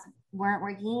buffs weren't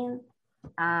working.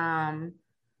 And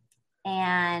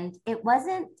it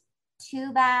wasn't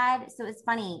too bad. So it's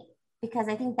funny because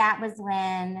I think that was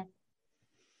when,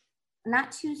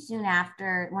 not too soon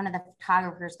after, one of the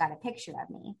photographers got a picture of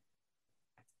me.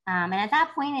 And at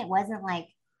that point, it wasn't like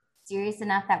serious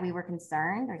enough that we were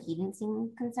concerned, or he didn't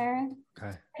seem concerned.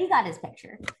 Okay. He got his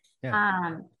picture.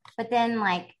 Yeah. But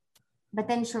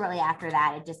then shortly after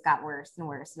that, it just got worse and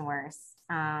worse and worse.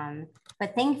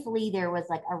 But thankfully there was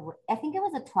like I think it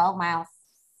was a 12-mile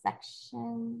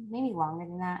section, maybe longer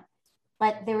than that,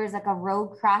 but there was like a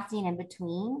road crossing in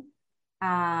between.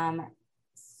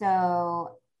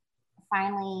 So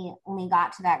finally when we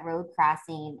got to that road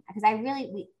crossing, because it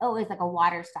was like a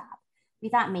water stop. We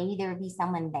thought maybe there would be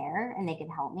someone there and they could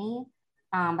help me.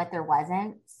 But there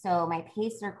wasn't. So my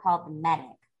pacer called the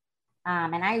medic.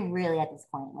 And I really at this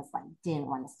point was like, didn't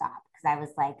want to stop because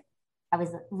I was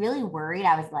really worried.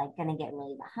 I was like going to get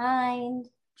really behind.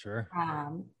 Sure.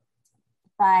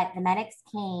 But the medics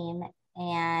came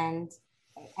and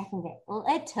I think it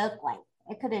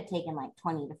could have taken like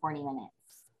 20 to 40 minutes.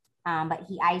 But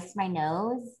he iced my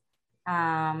nose,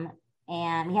 and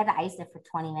we had to ice it for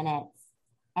 20 minutes.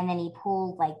 And then he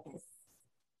pulled this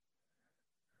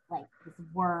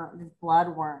blood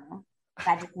worm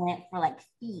that just went for like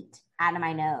feet out of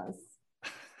my nose.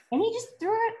 And he just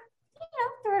threw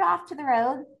it off to the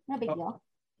road. No big deal.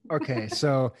 Okay.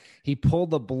 So he pulled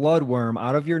the blood worm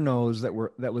out of your nose that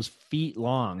was feet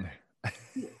long.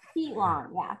 Feet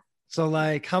long. Yeah. So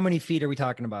like, how many feet are we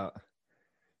talking about?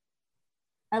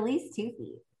 At least 2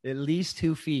 feet. At least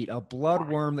 2 feet. A blood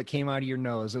worm that came out of your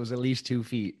nose. It was at least 2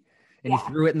 feet. And Yeah. he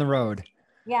threw it in the road.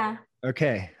 Yeah.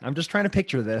 Okay. I'm just trying to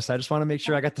picture this. I just want to make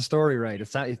sure I got the story right.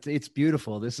 It's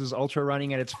beautiful. This is ultra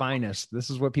running at its finest.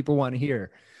 This is what people want to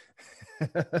hear.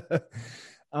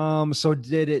 So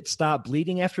did it stop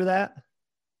bleeding after that?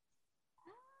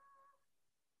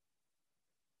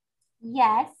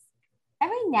 Yes.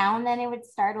 Every now and then it would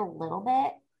start a little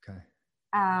bit. Okay.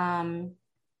 But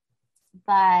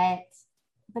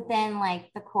then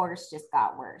like the course just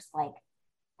got worse. Like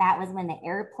that was when the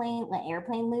airplane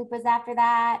loop was after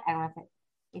that. I don't know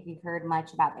if you've heard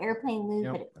much about the airplane loop,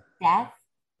 Yep. but it's death.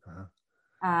 Uh-huh.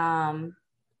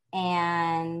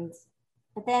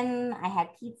 But then I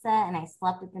had pizza and I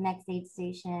slept at the next aid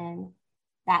station.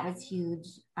 That was huge.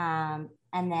 And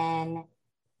then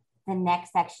the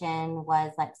next section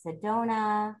was like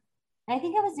Sedona. And I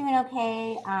think I was doing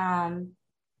okay.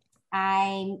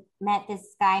 I met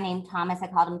this guy named Thomas. I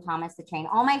called him Thomas the Train.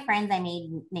 All my friends I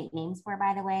made nicknames for,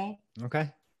 by the way.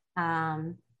 Okay.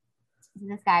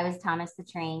 This guy was Thomas the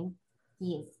Train.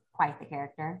 He is quite the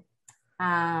character.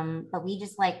 But we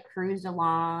just like cruised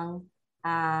along.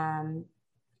 And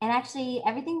actually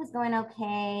everything was going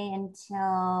okay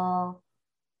until,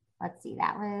 let's see,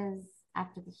 that was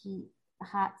after the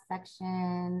hot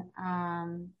section.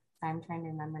 Sorry, I'm trying to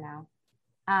remember now.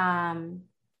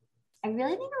 I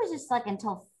really think it was just like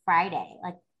until Friday.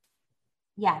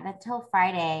 Until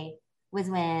Friday was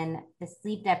when the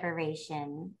sleep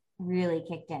deprivation really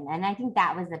kicked in. And I think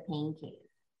that was the pain cave.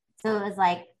 So it was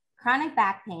like chronic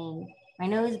back pain, my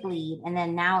nose bleed, and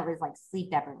then now it was like sleep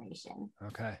deprivation.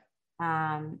 Okay.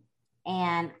 And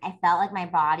I felt like my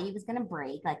body was going to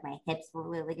break, like my hips were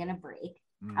really going to break.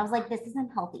 I was like, this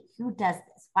isn't healthy. Who does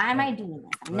this? Why am I doing this?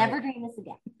 I'm never doing this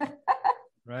again.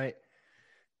 Right.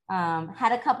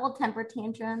 Had a couple of temper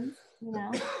tantrums, you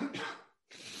know.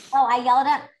 Oh, I yelled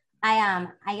at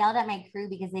my crew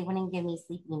because they wouldn't give me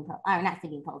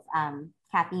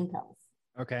caffeine pills.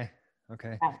 Okay.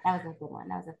 That was a good one.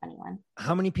 That was a funny one.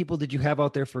 How many people did you have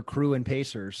out there for crew and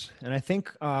pacers? And I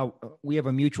think we have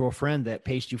a mutual friend that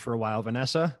paced you for a while,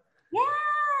 Vanessa.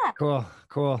 Yeah. Cool.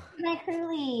 My crew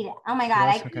lead. Oh my God.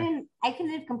 Yes, I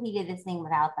couldn't have completed this thing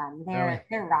without them.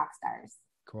 They're rock stars.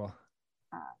 Cool.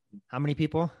 How many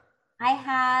people? I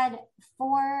had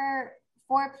four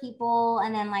people,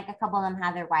 and then like a couple of them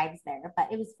had their wives there, but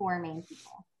it was 4 main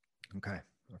people. Okay.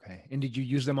 And did you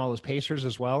use them all as pacers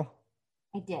as well?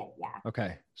 I did, yeah.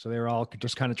 Okay. So they were all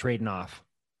just kind of trading off.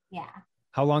 Yeah.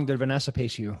 How long did Vanessa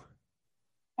pace you?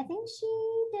 I think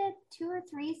she did 2 or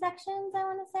 3 sections, I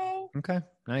want to say. Okay.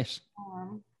 Nice.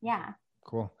 Yeah.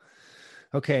 Cool.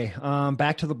 Okay.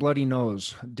 Back to the bloody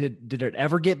nose. Did it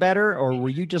ever get better, or were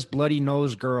you just bloody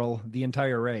nose girl the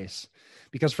entire race?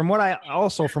 Because from what I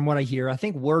hear, I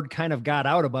think word kind of got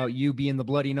out about you being the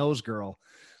bloody nose girl.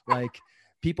 Like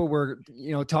people were,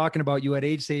 talking about you at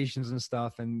aid stations and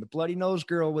stuff, and the bloody nose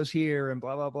girl was here and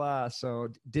blah, blah, blah. So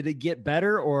did it get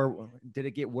better or did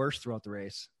it get worse throughout the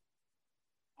race?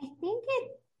 I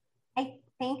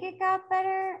think it got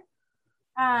better.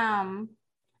 I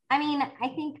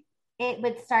think it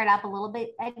would start up a little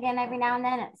bit again every now and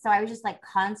then. So I was just like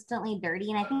constantly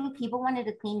dirty. And I think people wanted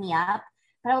to clean me up,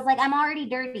 but I was like, I'm already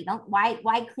dirty.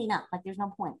 Why clean up? Like there's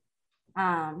no point.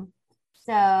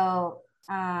 So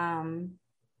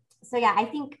yeah, I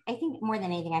think more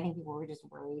than anything, I think people were just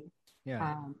worried.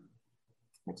 Yeah.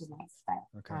 Which is nice. But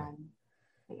okay.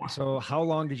 But yeah. So how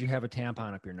long did you have a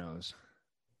tampon up your nose?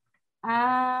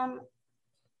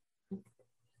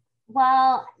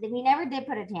 Well, we never did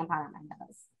put a tampon on my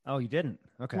nose. Oh, you didn't?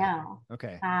 Okay. No.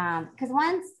 Okay. Because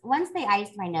once they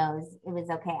iced my nose, it was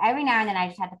okay. Every now and then I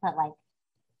just had to put like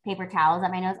paper towels up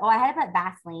my nose. Oh, I had to put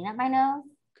Vaseline up my nose.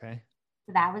 Okay.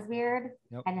 So that was weird.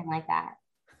 Yep. I didn't like that.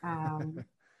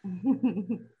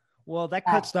 Well, that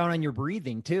cuts down on your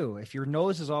breathing too. If your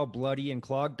nose is all bloody and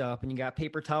clogged up and you got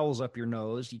paper towels up your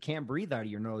nose, you can't breathe out of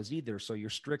your nose either. So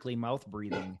you're strictly mouth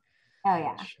breathing. Oh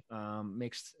yeah. Which,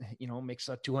 makes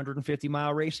a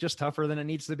 250-mile race just tougher than it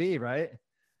needs to be, right?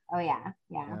 Oh yeah.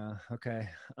 Yeah. Okay.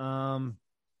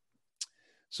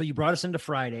 So you brought us into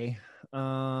Friday.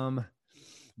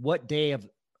 What day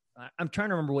I'm trying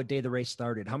to remember what day the race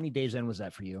started. How many days in was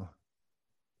that for you?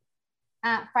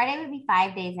 Friday would be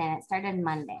 5 days in. It started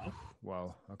Monday.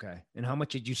 Wow. Okay. And how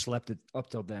much did you slept up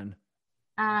till then?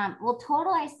 Well,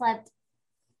 total I slept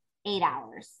 8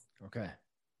 hours. Okay.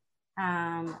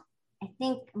 I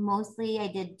think mostly I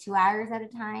did 2 hours at a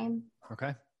time.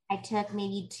 Okay. I took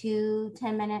maybe 2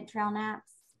 10-minute trail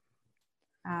naps.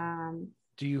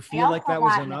 Do you feel like that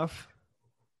was enough?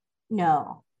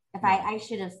 No. I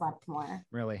should have slept more.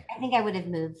 Really? I think I would have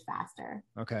moved faster.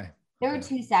 Okay. There were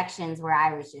 2 sections where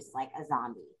I was just like a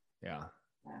zombie. Yeah.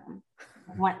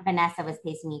 Vanessa was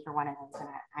pacing me for one of those.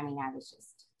 And I was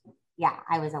just,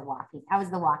 I was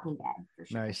the walking dead for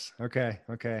sure. Nice. Okay.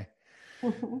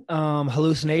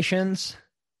 Hallucinations?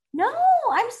 No,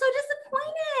 I'm so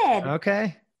disappointed.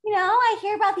 Okay. I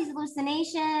hear about these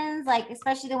hallucinations, like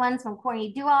especially the ones from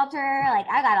Courtney Dauwalter. Like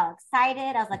I got all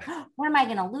excited. I was like, what am I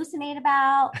going to hallucinate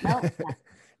about? Nope.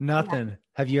 Nothing.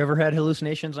 Have you ever had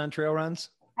hallucinations on trail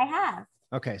runs? I have.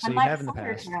 Okay, so And you have in the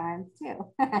shoulder past. runs too.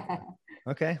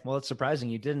 Okay, well, it's surprising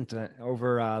you didn't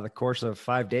over the course of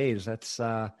 5 days. That's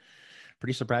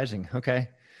pretty surprising. Okay,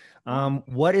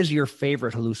 what is your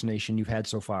favorite hallucination you've had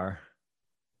so far?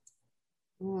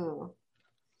 Ooh.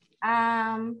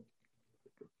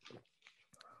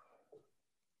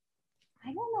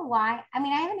 I don't know why. I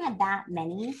mean, I haven't had that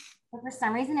many, but for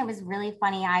some reason it was really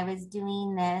funny. I was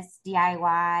doing this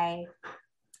DIY.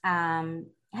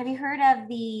 Have you heard of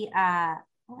the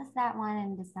what was that one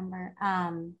in December?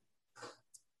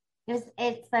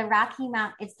 It's the Rocky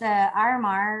Mount, it's the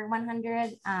RMR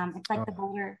 100. It's like the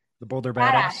Boulder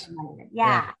Badass. 100.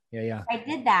 Yeah. Yeah. I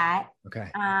did that. Okay.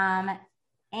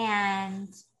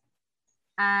 And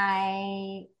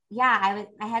I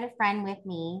had a friend with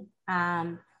me.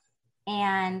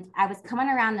 And I was coming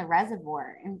around the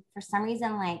reservoir, and for some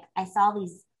reason, like I saw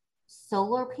these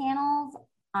solar panels,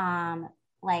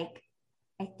 like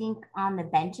I think on the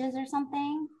benches or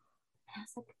something. And I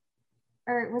was like,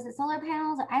 or was it solar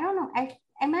panels? I don't know. I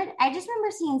just remember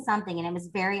seeing something, and it was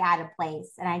very out of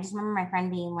place. And I just remember my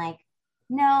friend being like,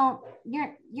 "No,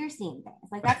 you're seeing things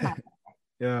like that's not."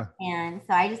 Yeah. And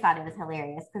so I just thought it was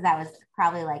hilarious because that was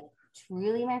probably like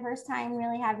truly my first time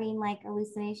really having like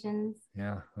hallucinations.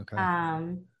 Yeah. Okay.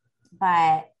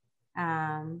 But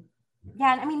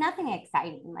yeah, I mean nothing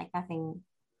exciting, like nothing.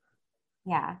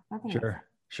 Yeah, nothing.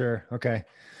 Sure. Okay.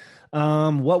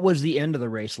 What was the end of the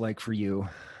race like for you?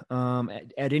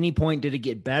 At any point, did it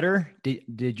get better?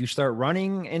 Did you start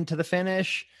running into the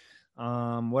finish?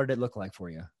 What did it look like for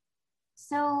you?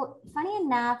 So funny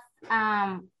enough,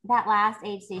 that last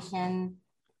aid station,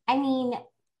 I mean,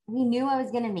 we knew I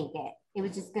was going to make it. It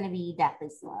was just going to be deathly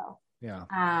slow. Yeah.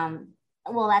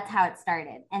 Well, that's how it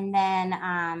started. And then,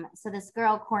 so this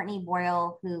girl, Courtney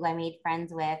Boyle, who I made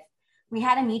friends with, we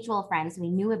had a mutual friend. So we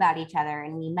knew about each other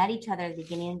and we met each other at the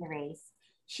beginning of the race.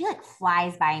 She like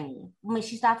flies by me. When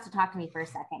she stops to talk to me for a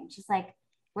second, she's like,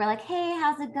 we're like, hey,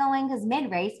 how's it going? Because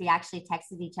mid-race, we actually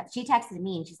texted each other. She texted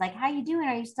me and she's like, how you doing?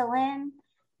 Are you still in?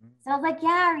 So I was like,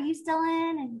 yeah, are you still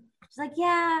in? And she's like,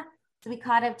 yeah. So we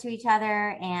caught up to each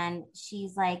other and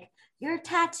she's like, your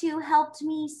tattoo helped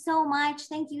me so much.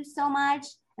 Thank you so much.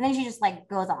 And then she just like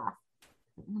goes off.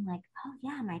 And I'm like, oh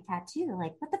yeah, my tattoo.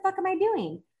 Like, what the fuck am I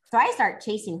doing? So I start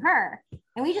chasing her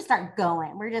and we just start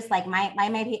going. We're just like, I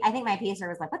think my pacer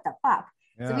was like, what the fuck?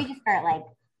 Yeah. So we just start like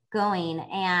going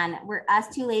and us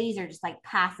two ladies are just like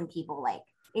passing people. Like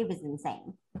it was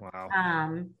insane. Wow.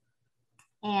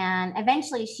 And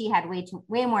eventually she had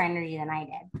way more energy than I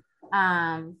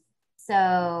did.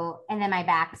 So, and then my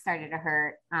back started to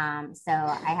hurt. So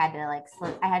I had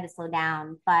to slow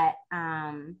down, but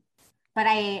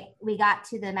we got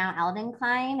to the Mount Eldon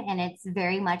climb and it's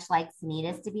very much like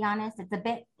Sanitas, to be honest. It's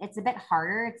a bit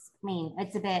harder.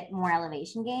 It's a bit more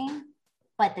elevation gain,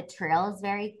 but the trail is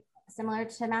very similar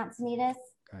to Mount Sanitas.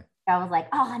 Okay. So I was like,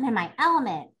 oh, I'm in my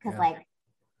element. Cause like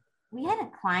we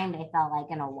hadn't climbed, I felt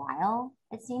like in a while,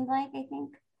 it seemed like, I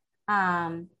think.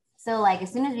 So like,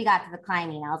 as soon as we got to the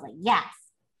climbing, I was like, yes.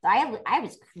 So I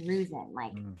was cruising.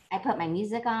 Like I put my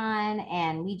music on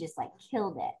and we just like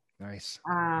killed it. Nice.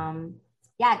 I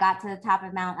got to the top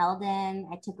of Mount Eldon.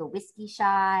 I took a whiskey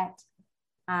shot.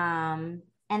 And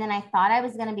then I thought I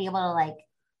was going to be able to like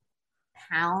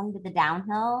pound the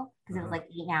downhill because it was like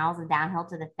 8 miles of downhill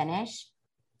to the finish.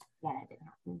 Yeah, that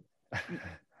didn't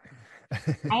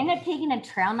happen. I ended up taking a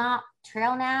trail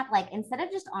nap. Like instead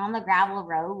of just on the gravel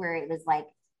road where it was like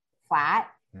flat,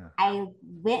 I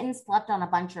went and slept on a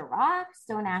bunch of rocks.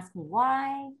 Don't ask me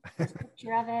why. There's a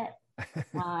picture of it.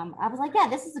 I was like, yeah,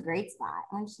 this is a great spot.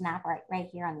 I'm gonna just nap right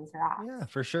here on these rocks. Yeah,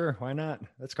 for sure. Why not?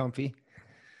 That's comfy.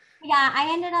 Yeah,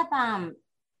 I ended up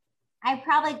I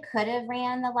probably could have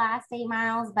ran the last 8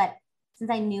 miles, but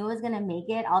since I knew I was gonna make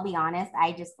it, I'll be honest,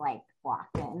 I just like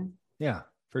walked in. Yeah,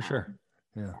 for sure.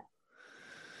 Yeah.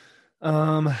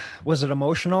 Was it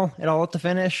emotional at all at the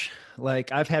finish?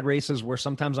 Like I've had races where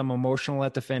sometimes I'm emotional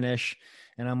at the finish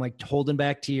and I'm like holding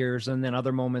back tears. And then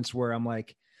other moments where I'm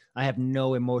like, I have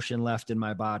no emotion left in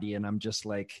my body and I'm just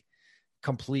like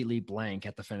completely blank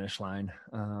at the finish line.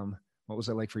 What was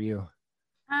it like for you?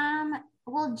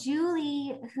 Well,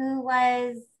 Julie, who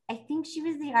was, I think she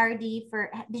was the RD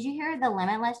for, did you hear the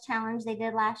Limitless challenge they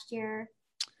did last year?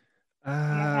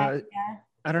 I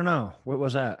don't know. What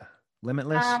was that?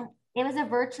 Limitless? It was a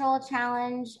virtual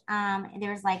challenge.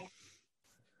 There was like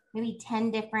maybe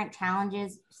 10 different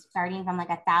challenges starting from like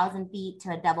 1,000 feet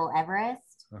to a double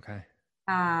Everest. Okay.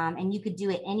 And you could do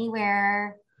it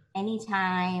anywhere,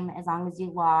 anytime, as long as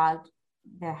you logged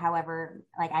however,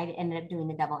 like I ended up doing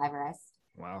the double Everest.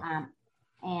 Wow.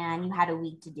 And you had a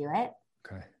week to do it.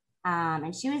 Okay.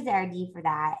 And she was the RD for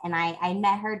that. And I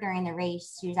met her during the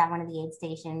race. She was at one of the aid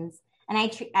stations. And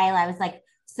I was like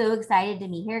so excited to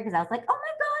meet her because I was like, oh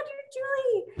my God, you're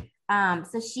Julie.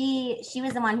 So she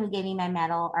was the one who gave me my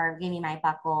medal or gave me my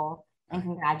buckle and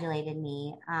congratulated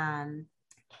me. And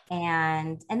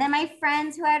then my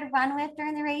friends who I had run with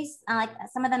during the race, like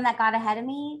some of them that got ahead of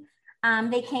me,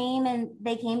 they came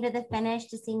to the finish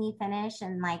to see me finish.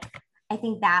 And like, I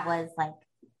think that was like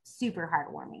super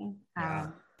heartwarming. I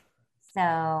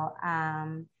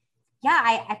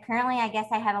guess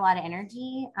I had a lot of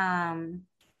energy. And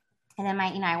then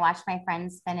I watched my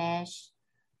friends finish.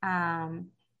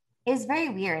 It was very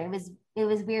weird. It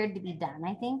was weird to be done,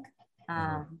 I think.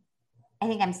 I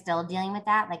think I'm still dealing with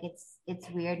that. Like it's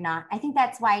weird I think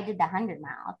that's why I did the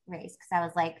 100-mile race. Cause I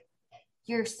was like,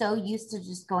 you're so used to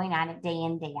just going at it day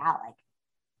in, day out.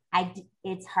 Like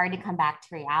it's hard to come back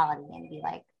to reality and be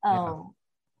like, oh,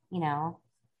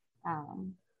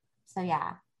 so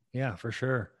yeah. Yeah, for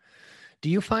sure. Do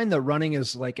you find that running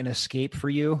is like an escape for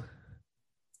you?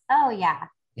 Oh yeah.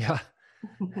 Yeah.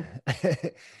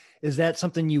 Is that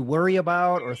something you worry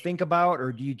about or think about,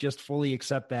 or do you just fully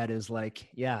accept that as like,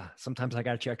 yeah, sometimes I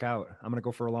got to check out. I'm going to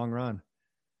go for a long run.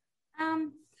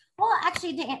 Well,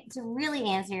 actually, to really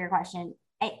answer your question,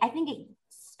 I think it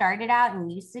started out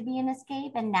and used to be an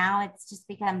escape, and now it's just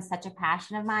become such a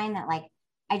passion of mine that like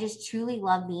I just truly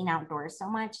love being outdoors so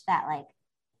much that like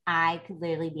I could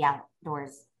literally be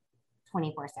outdoors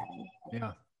 24/7.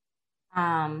 Yeah.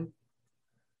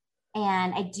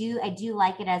 And I do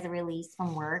like it as a release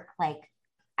from work. Like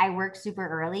I work super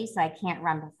early, so I can't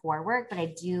run before work, but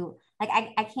I do like,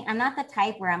 I can't, I'm not the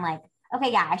type where I'm like,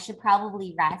 okay, yeah, I should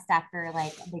probably rest after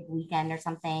like a big weekend or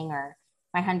something, or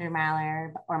my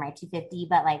 100-miler or my 250.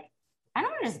 But like, I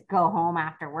don't want to just go home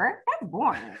after work. That's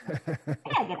boring. I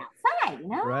gotta get outside,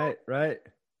 Right.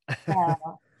 So,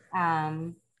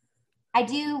 I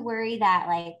do worry that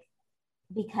like,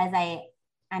 because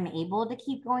I'm able to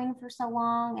keep going for so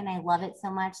long and I love it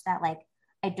so much that like,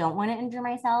 I don't want to injure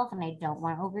myself and I don't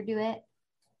want to overdo it.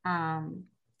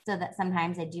 So that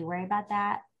sometimes I do worry about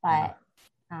that, but,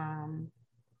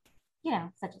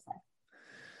 such as life.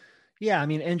 Yeah. I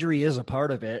mean, injury is a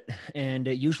part of it and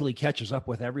it usually catches up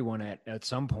with everyone at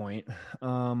some point.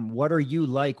 What are you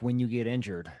like when you get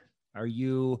injured? Are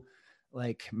you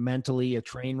like mentally a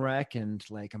train wreck and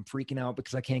like, I'm freaking out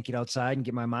because I can't get outside and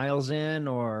get my miles in,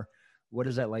 or what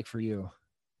is that like for you?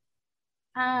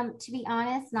 To be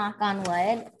honest, knock on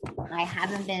wood, I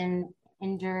haven't been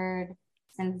injured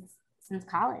since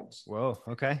college. Whoa.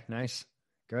 Okay. Nice.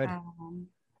 Good.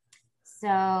 So,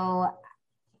 I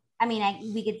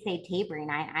mean, we could say tapering.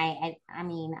 I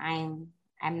mean, I'm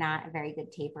not a very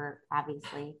good taper,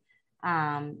 obviously.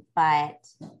 But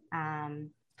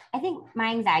I think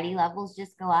my anxiety levels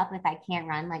just go up if I can't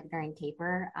run like during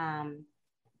taper. I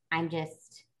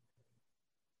just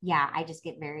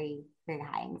get very, very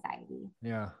high anxiety.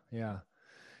 Yeah.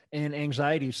 And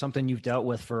anxiety is something you've dealt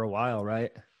with for a while,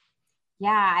 right?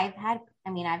 Yeah, I've had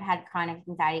chronic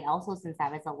anxiety also since I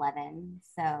was 11.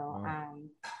 So, wow.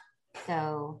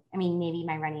 I mean, maybe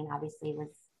my running obviously was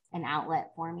an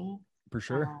outlet for me. For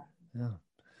sure. Yeah.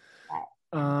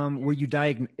 Were you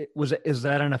is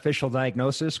that an official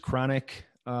diagnosis, chronic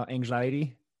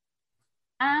anxiety?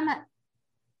 I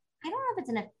don't know if it's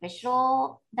an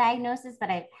official diagnosis, but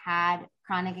I've had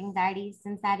chronic anxiety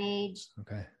since that age.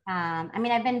 Okay. I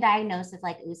mean, I've been diagnosed with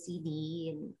like OCD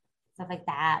and stuff like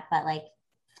that, but like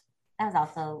that was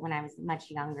also when I was much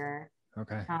younger.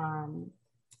 Okay.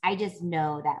 I just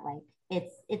know that like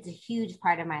it's a huge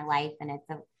part of my life, and it's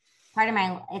a part of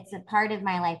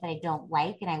my life that I don't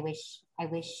like, and I wish I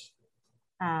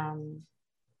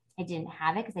didn't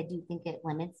have it, because I do think it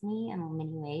limits me in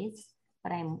many ways,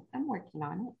 but I'm working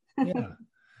on it. Yeah.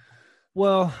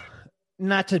 Well,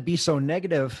 not to be so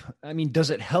negative. I mean, does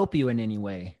it help you in any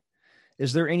way?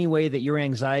 Is there any way that your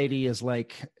anxiety is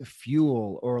like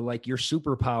fuel or like your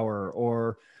superpower,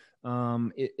 or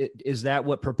is that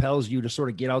what propels you to sort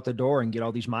of get out the door and get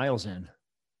all these miles in?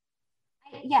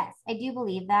 Yes, I do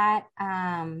believe that.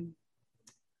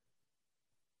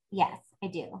 Yes, I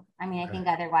do. I mean, I think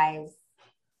otherwise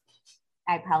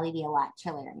I'd probably be a lot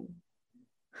chiller.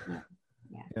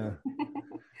 Yeah.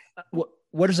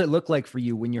 What does it look like for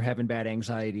you when you're having bad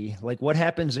anxiety? Like, what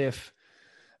happens if,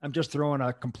 I'm just throwing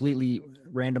a completely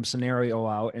random scenario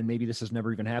out, and maybe this has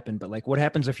never even happened, but like, what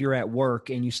happens if you're at work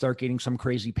and you start getting some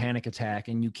crazy panic attack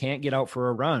and you can't get out for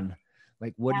a run?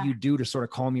 Like, what do you do to sort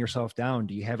of calm yourself down?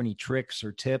 Do you have any tricks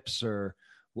or tips, or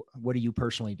what do you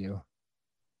personally do?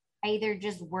 I either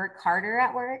just work harder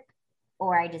at work,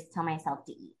 or I just tell myself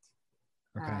to eat.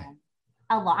 Okay.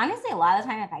 Honestly, a lot of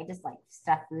the time, if I just like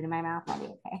stuff food in my mouth, I'll be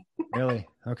okay. Really?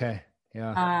 Okay.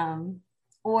 Yeah.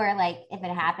 Or like if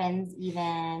it happens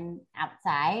even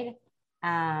outside,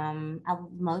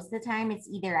 most of the time it's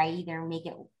I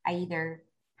either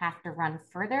have to run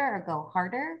further or go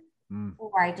harder,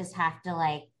 or I just have to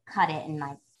like cut it and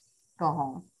like go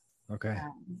home. Okay.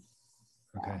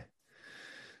 So. Okay.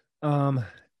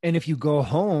 And if you go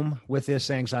home with this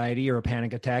anxiety or a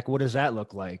panic attack, what does that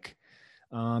look like?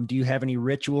 Do you have any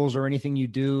rituals or anything you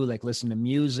do, like listen to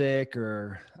music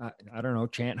or I don't know,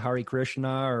 chant Hare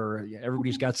Krishna, or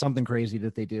everybody's got something crazy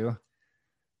that they do?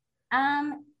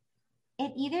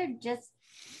 It either just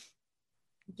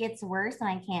gets worse and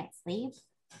I can't sleep,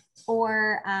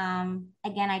 or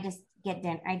again, I just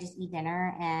eat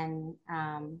dinner and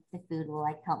the food will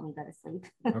like help me go to sleep.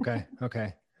 Okay.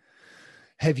 Okay.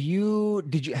 Have you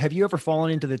ever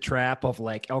fallen into the trap of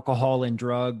like alcohol and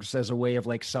drugs as a way of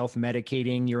like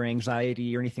self-medicating your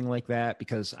anxiety or anything like that?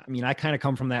 Because I mean, I kind of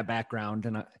come from that background,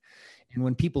 and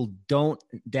when people don't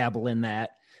dabble in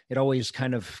that, it always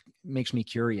kind of makes me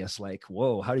curious, like,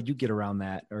 whoa, how did you get around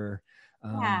that? Or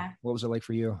what was it like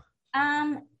for you?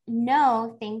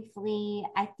 No, thankfully,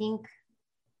 I think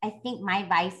my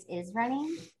vice is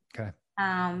running. Okay.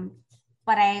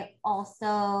 But I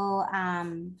also,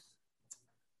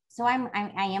 so I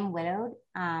am widowed.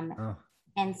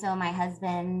 And so my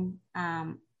husband,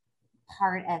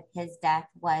 part of his death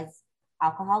was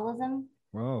alcoholism.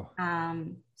 Whoa.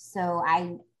 So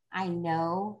I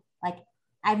know, like,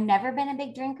 I've never been a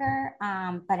big drinker,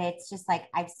 but it's just like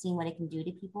I've seen what it can do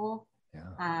to people.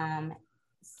 Yeah.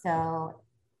 So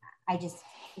it's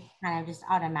kind of just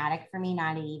automatic for me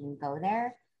not to even go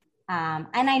there.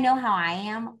 And I know how I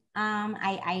am.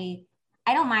 I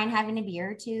don't mind having a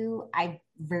beer or two. I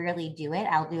rarely do it.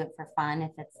 I'll do it for fun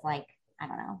if it's like, I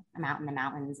don't know, I'm out in the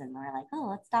mountains and we're like, oh,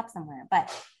 let's stop somewhere.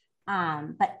 But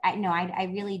I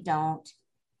really don't.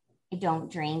 I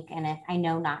don't drink, and if I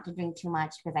know not to drink too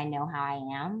much because I know how I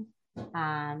am.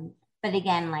 But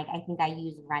again, like I think I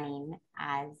use running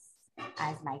as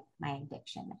my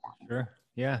addiction. If that sure.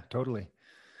 Yeah, totally.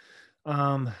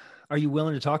 Are you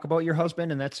willing to talk about your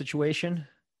husband in that situation?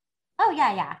 Oh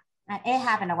yeah. It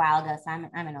happened a while ago, so I'm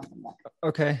an open book.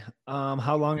 Okay.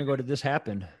 How long ago did this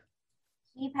happen?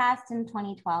 He passed in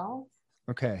 2012.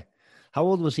 Okay. How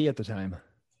old was he at the time?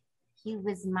 He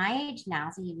was my age now,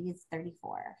 so he was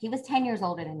 34. He was 10 years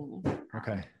older than me.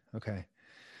 Okay.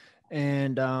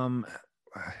 And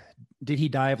did he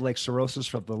die of like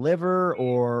cirrhosis of the liver,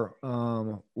 or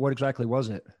what exactly was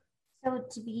it? So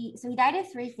he died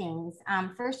of three things.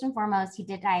 First and foremost, he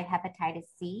did die of hepatitis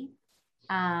C.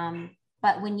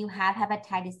 But when you have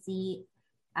hepatitis C,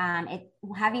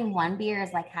 having one beer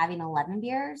is like having 11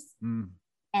 beers.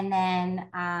 And then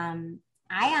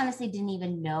I honestly didn't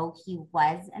even know he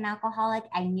was an alcoholic.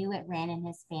 I knew it ran in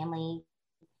his family.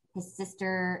 His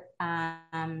sister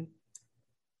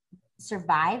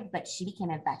survived, but she became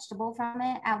a vegetable from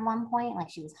it at one point. Like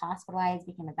she was hospitalized,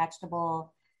 became a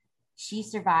vegetable. She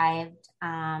survived,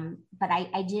 but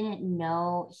I didn't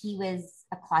know he was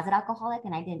a closet alcoholic,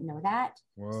 and I didn't know that.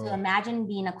 Whoa. So imagine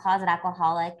being a closet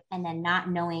alcoholic and then not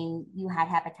knowing you had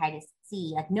hepatitis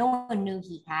C. Like no one knew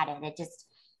he had it. It just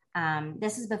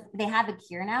they have a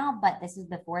cure now, but this is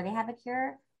before they have a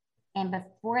cure. And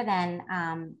before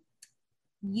then,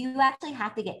 you actually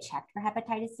have to get checked for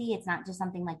hepatitis C. It's not just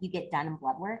something like you get done in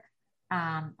blood work.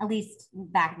 At least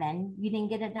back then, you didn't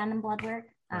get it done in blood work.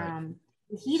 Right.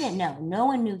 He didn't know. No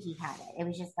one knew he had it. It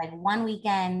was just like one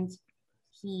weekend,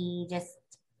 he just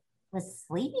was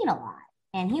sleeping a lot.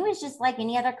 And he was just like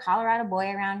any other Colorado boy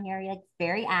around here, like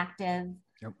very active.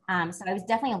 Yep. So I was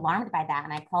definitely alarmed by that.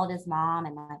 And I called his mom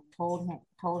and like told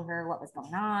her what was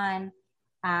going on.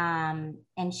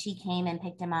 And she came and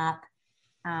picked him up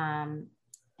and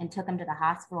took him to the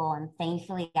hospital. And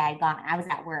thankfully I was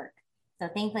at work. So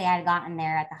thankfully I had gotten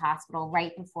there at the hospital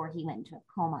right before he went into a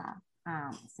coma.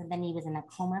 So then he was in a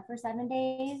coma for 7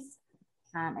 days.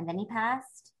 And then he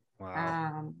passed.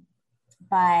 Wow.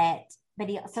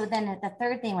 So then the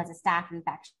third thing was a staph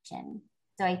infection.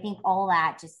 So I think all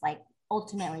that just like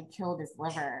ultimately killed his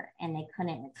liver and they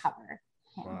couldn't recover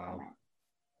him from it.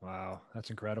 Wow. That's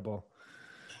incredible.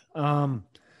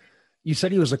 You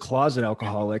said he was a closet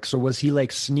alcoholic. So was he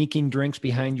like sneaking drinks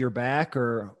behind your back,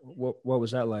 or what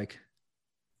was that like?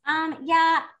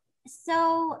 Yeah.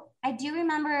 So I do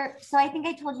remember, so I think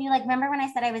I told you, like, remember when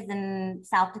I said I was in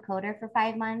South Dakota for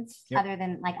 5 months, yep. Other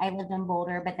than like I lived in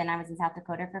Boulder, but then I was in South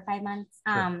Dakota for 5 months.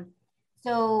 Sure.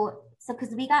 So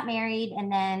cause we got married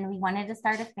and then we wanted to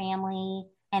start a family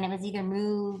and it was either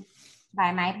moved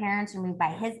by my parents or moved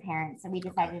by his parents. So we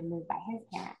decided to move by his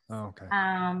parents. Oh, okay.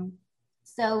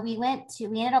 So we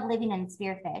ended up living in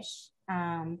Spearfish.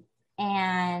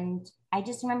 And I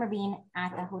just remember being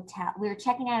at the hotel. We were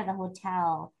checking out of the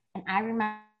hotel, and I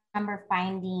remember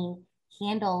finding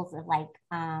candles of like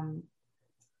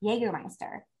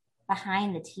Jägermeister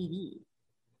behind the TV.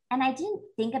 And I didn't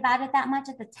think about it that much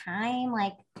at the time.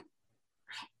 Like,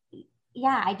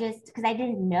 yeah, because I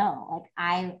didn't know.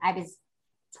 Like I was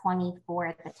 24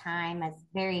 at the time. I was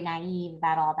very naive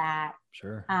about all that.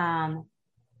 Sure.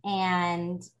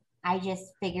 And I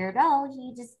just figured, oh,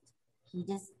 he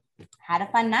just had a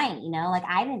fun night, like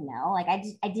I didn't know. Like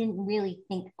I didn't really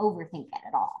overthink it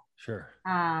at all. Sure.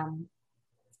 And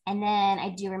then I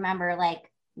do remember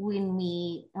like when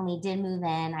we did move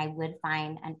in, I would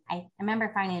I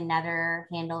remember finding another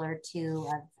handle or two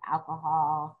of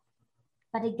alcohol.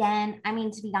 But again, I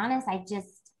mean, to be honest, I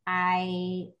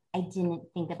didn't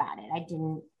think about it.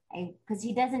 Because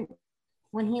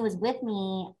when he was with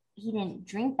me, he didn't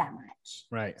drink that much.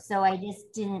 Right. So I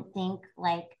just didn't think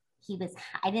like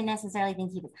I didn't necessarily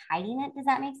think he was hiding it. Does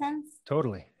that make sense?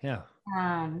 Totally. Yeah.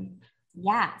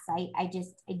 Yeah. So I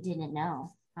didn't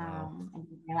know. Wow. I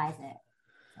didn't realize it.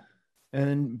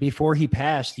 And before he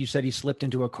passed, you said he slipped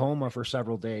into a coma for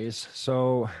several days.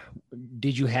 So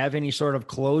did you have any sort of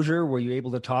closure? Were you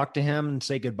able to talk to him and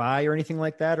say goodbye or anything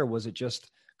like that? Or was it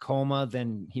just coma,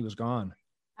 then he was gone?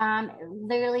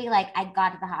 Literally, like I got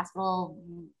to the hospital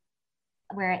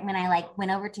when I like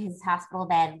went over to his hospital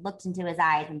bed, looked into his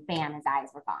eyes, and bam, his eyes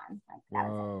were gone. Like,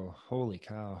 whoa, holy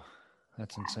cow.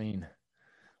 That's insane.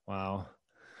 Wow.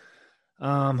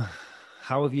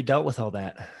 How have you dealt with all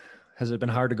that? Has it been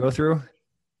hard to go through?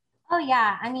 Oh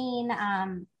yeah. I mean,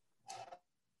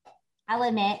 I'll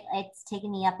admit it's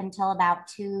taken me up until about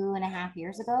 2.5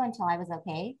 years ago until I was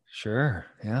okay. Sure.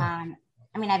 Yeah.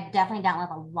 I mean, I've definitely dealt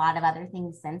with a lot of other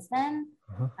things since then.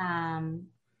 Uh-huh.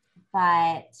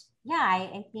 But yeah,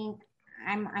 I think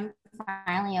I'm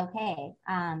finally okay.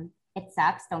 It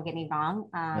sucks. Don't get me wrong.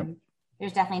 Yep.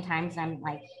 There's definitely times I'm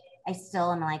like, I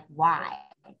still am like, why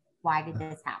did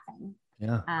this happen?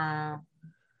 Yeah.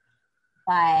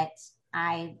 But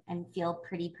I feel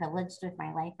pretty privileged with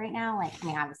my life right now. Like, I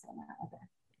mean, obviously I'm not like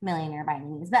a millionaire by any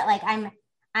means, but like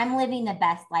I'm living the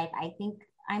best life I think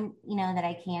that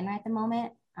I can at the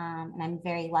moment. And I'm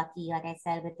very lucky, like I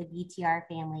said, with the BTR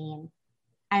family, and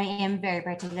I am very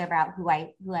particular about who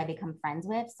I become friends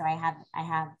with. So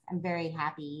I'm very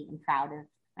happy and proud of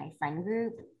my friend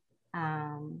group.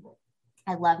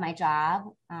 I love my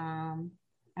job. And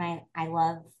I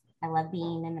love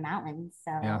being in the mountains.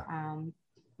 So, yeah.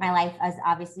 My life is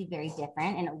obviously very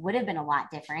different, and it would have been a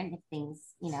lot different if things,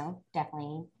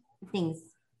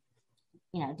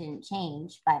 didn't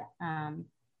change, but,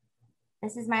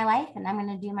 this is my life, and I'm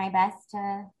going to do my best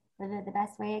to live it the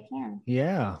best way I can.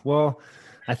 Yeah. Well,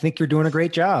 I think you're doing a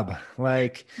great job.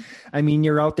 Like, I mean,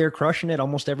 you're out there crushing it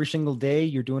almost every single day.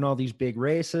 You're doing all these big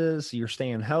races. You're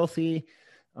staying healthy.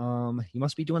 You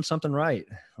must be doing something right.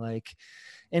 Like,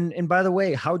 and by the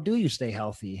way, how do you stay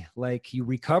healthy? Like, you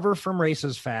recover from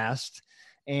races fast,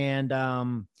 and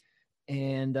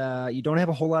you don't have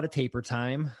a whole lot of taper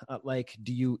time. Like,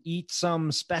 do you eat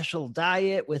some special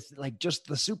diet with like just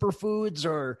the superfoods,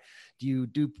 or do you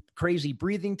do crazy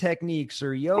breathing techniques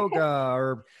or yoga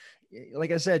or,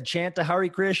 like I said, chant to Hare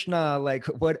Krishna? Like,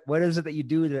 what is it that you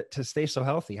do to stay so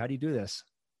healthy? How do you do this?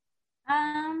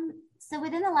 So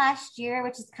within the last year,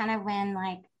 which is kind of when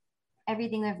like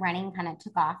everything with running kind of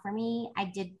took off for me, I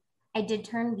did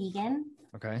turn vegan.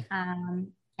 Okay.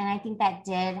 And I think that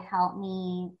did help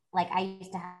me. Like, I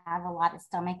used to have a lot of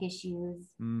stomach issues.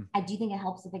 I do think it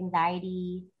helps with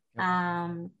anxiety.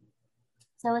 Yep.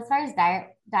 So as far as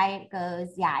diet goes,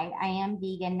 yeah, I am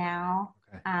vegan now.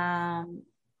 Okay. I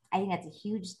think that's a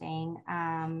huge thing.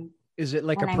 Is it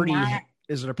like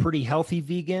is it a pretty healthy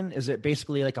vegan? Is it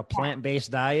basically like a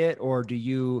plant-based diet, or do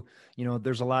you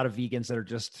there's a lot of vegans that are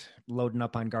just loading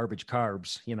up on garbage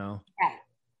carbs, Right.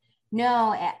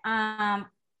 No,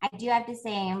 I do have to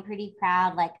say I'm pretty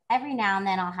proud. Like, every now and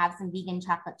then I'll have some vegan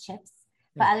chocolate chips,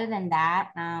 but other than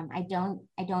that, I don't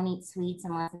eat sweets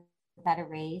unless it's at a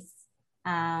race.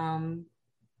 I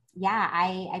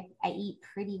eat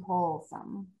pretty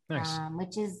wholesome, nice.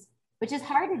 which is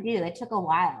hard to do. It took a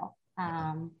while.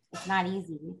 It's not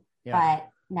easy, but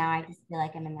now I just feel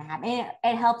like I'm in the habit.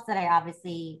 It helps that I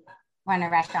obviously run a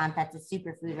restaurant that's a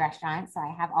superfood restaurant, so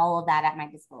I have all of that at my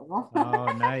disposal.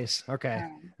 Oh, nice. Okay.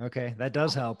 Okay. That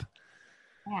does help.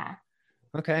 Yeah.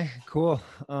 Okay, cool.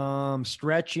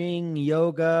 Stretching,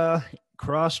 yoga,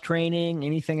 cross training,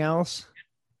 anything else?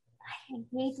 I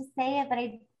hate to say it, but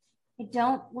I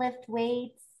don't lift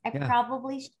weights. I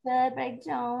probably should, but I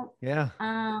don't. Yeah.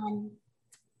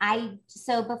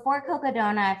 So before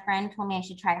Cocodona, a friend told me I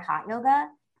should try hot yoga.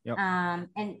 Yep.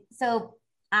 And so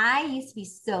I used to be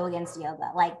so against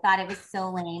yoga, like thought it was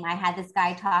so lame. I had this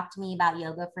guy talk to me about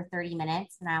yoga for 30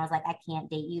 minutes and I was like, I can't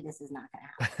date you. This is not going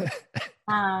to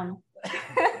happen.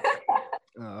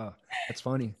 That's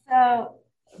funny. So,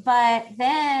 but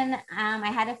then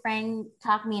I had a friend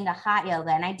talk me into hot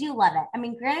yoga and I do love it. I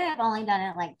mean, granted, I've only done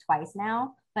it like twice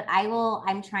now, but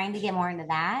I'm trying to get more into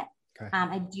that. Okay.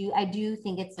 I do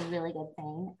think it's a really good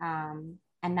thing.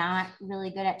 I'm not really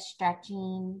good at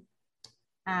stretching.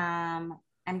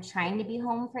 I'm trying to be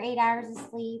home for 8 hours of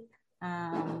sleep.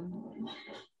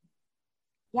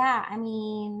 Yeah, I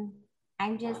mean, I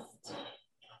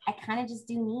kind of just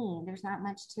do me. There's not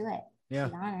much to it. Yeah. To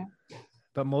be honest.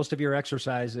 But most of your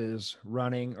exercise is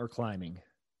running or climbing.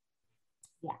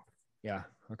 Yeah. Yeah.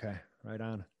 Okay. Right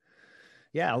on.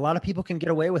 Yeah. A lot of people can get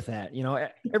away with that. You know,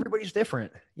 everybody's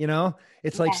different, you know,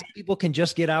 it's like some people can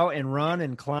just get out and run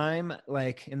and climb,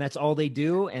 like, and that's all they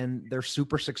do. And they're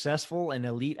super successful and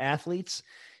elite athletes.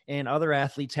 And other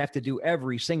athletes have to do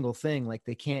every single thing. Like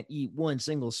they can't eat one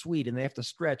single sweet and they have to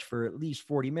stretch for at least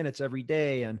 40 minutes every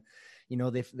day. And, you know,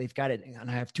 they've got it.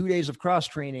 And I have 2 days of cross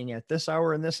training at this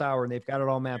hour and this hour, and they've got it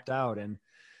all mapped out.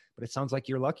 But it sounds like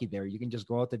you're lucky there. You can just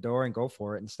go out the door and go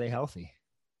for it and stay healthy.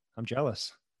 I'm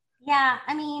jealous. Yeah.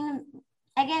 I mean,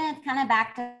 again, it's kind of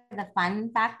back to the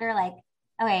fun factor. Like,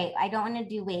 okay, I don't want to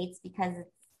do weights because it's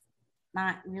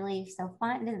not really so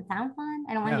fun. It doesn't sound fun.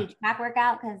 I don't want to do track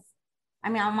workout because I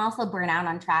mean, I'm also burnt out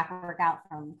on track workout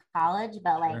from college,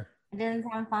 but like it doesn't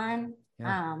sound fun.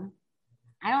 Yeah.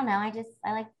 I don't know. I just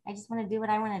want to do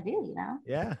what I want to do, you know?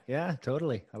 Yeah. Yeah,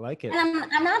 totally. I like it. And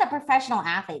I'm not a professional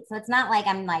athlete. So it's not like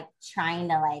I'm like trying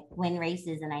to like win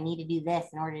races and I need to do this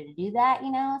in order to do that,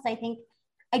 you know? So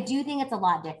I do think it's a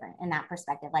lot different in that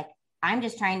perspective. Like I'm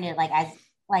just trying to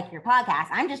like your podcast,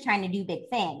 I'm just trying to do big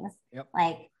things. Yep.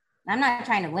 Like I'm not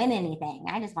trying to win anything.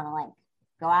 I just want to like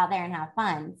go out there and have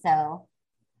fun. So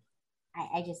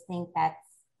I just think that's,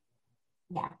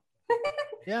 yeah.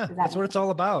 Yeah, that's what it's all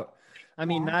about. I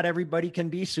mean, not everybody can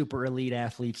be super elite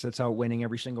athletes that's out winning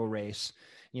every single race.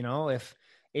 You know, if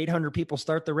 800 people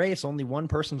start the race, only one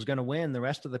person's going to win. The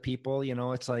rest of the people, you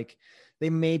know, it's like they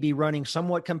may be running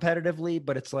somewhat competitively,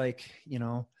 but it's like, you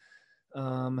know,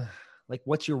 like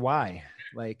what's your why?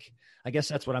 Like, I guess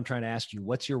that's what I'm trying to ask you.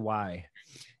 What's your why?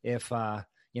 If,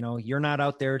 you know, you're not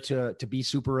out there to be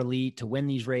super elite, to win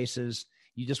these races,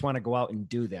 you just want to go out and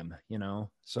do them, you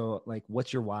know? So like,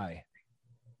 what's your why?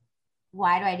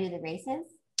 Why do I do the races?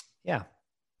 Yeah.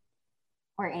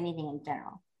 Or anything in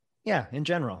general? Yeah, in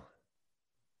general.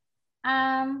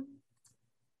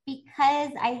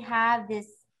 Because I have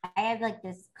like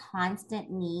this constant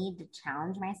need to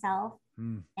challenge myself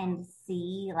and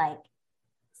see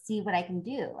what I can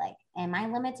do. Like, am I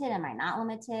limited? Am I not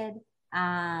limited?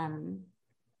 I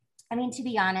mean, to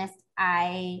be honest,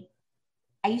 I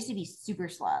used to be super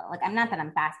slow. Like, I'm not that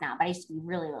I'm fast now, but I used to be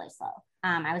really, really slow.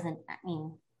 And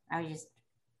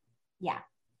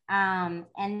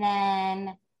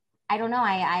then I don't know.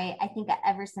 I think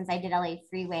ever since I did LA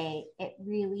Freeway, it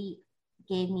really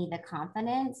gave me the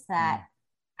confidence that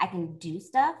I can do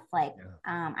stuff. Like,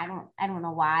 I don't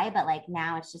know why, but like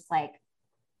now it's just like,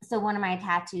 so one of my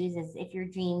tattoos is if your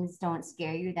dreams don't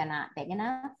scare you, they're not big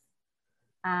enough.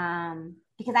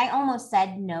 Because I almost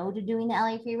said no to doing the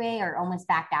LA Freeway or almost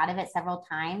backed out of it several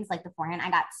times. Like beforehand, I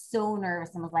got so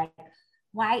nervous and was like,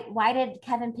 why did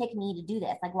Kevin pick me to do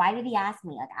this? Like, why did he ask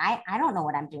me? Like, I don't know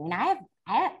what I'm doing. I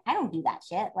don't do that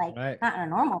shit. Like not on a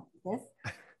normal basis.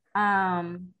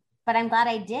 But I'm glad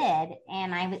I did.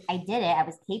 And I did it. I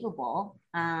was capable.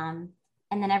 And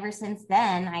then ever since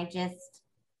then, I just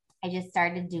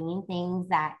started doing things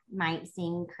that might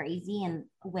seem crazy and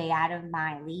way out of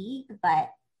my league, but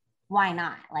why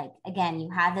not? Like, again, you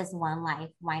have this one life.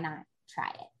 Why not try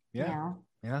it? Yeah. You know?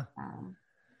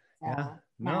 Yeah.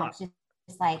 Now it's just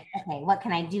like, okay, what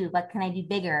can I do? What can I do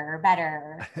bigger or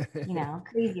better? Or, you know,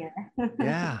 crazier.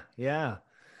 Yeah. Yeah.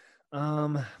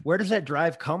 Where does that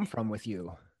drive come from with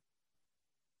you?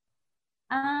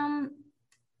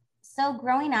 So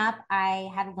growing up, I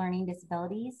had learning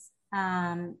disabilities.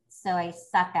 So I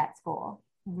sucked at school,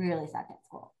 really sucked at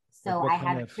school. So I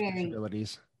had very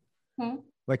disabilities.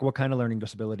 Like what kind of learning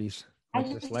disabilities? Like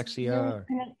dyslexia? I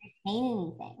couldn't retain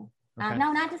anything. Okay.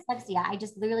 No, not dyslexia. I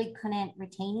just literally couldn't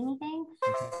retain anything.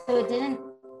 So it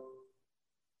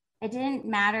didn't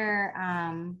matter.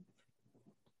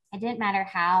 It didn't matter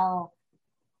how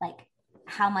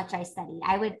much I studied.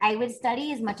 I would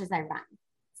study as much as I run.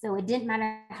 So it didn't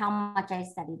matter how much I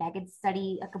studied. I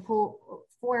could pull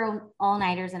 4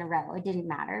 all-nighters in a row. It didn't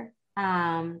matter.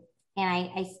 And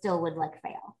I still would like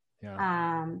fail.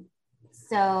 So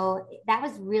that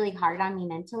was really hard on me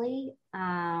mentally.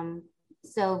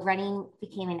 So running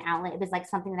became an outlet. It was like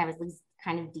something that I was at least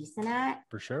kind of decent at.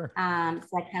 For sure. So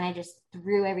I kind of just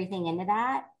threw everything into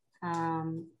that.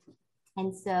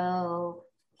 And so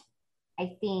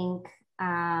I think,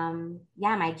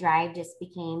 my drive just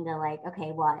became to like,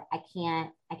 okay, well, I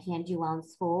can't do well in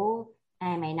school, and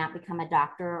I may not become a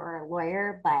doctor or a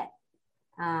lawyer, but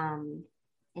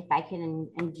if I can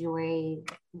enjoy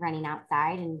running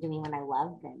outside and doing what I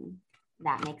love, then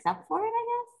that makes up for it, I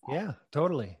guess. Yeah,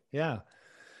 totally. Yeah.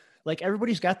 Like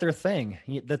everybody's got their thing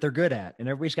that they're good at, and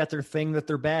everybody's got their thing that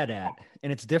they're bad at.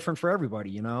 And it's different for everybody,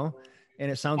 you know? And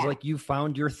it sounds like you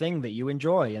found your thing that you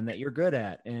enjoy and that you're good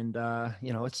at. And,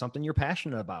 it's something you're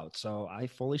passionate about. So I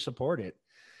fully support it.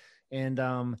 And,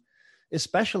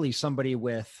 especially somebody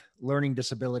with learning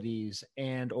disabilities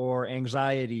and, or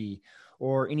anxiety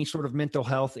or any sort of mental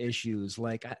health issues,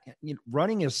 like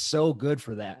running is so good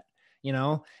for that.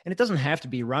 And it doesn't have to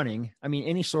be running. I mean,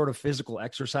 any sort of physical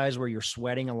exercise where you're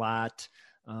sweating a lot.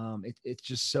 It's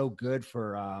just so good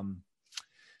for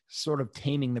sort of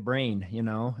taming the brain,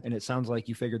 and it sounds like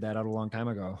you figured that out a long time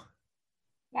ago.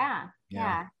 Yeah.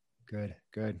 Good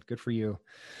for you.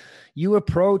 You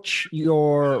approach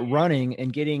your running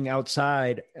and getting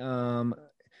outside.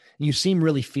 You seem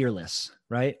really fearless,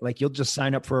 right? Like you'll just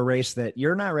sign up for a race that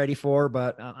you're not ready for,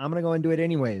 but I'm going to go and do it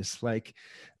anyways. Like,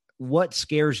 what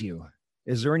scares you?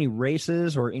 Is there any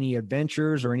races or any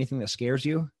adventures or anything that scares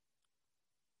you?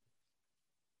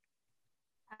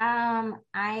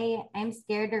 I'm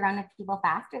scared to run with people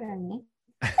faster than me.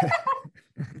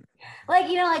 like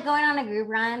going on a group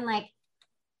run, like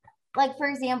for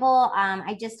example,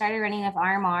 I just started running with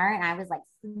RMR, and I was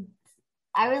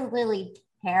literally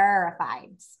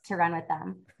terrified to run with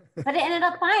them, but it ended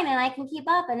up fine, and I can keep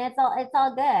up, and it's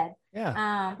all good.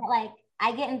 Yeah. But like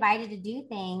I get invited to do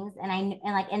things, and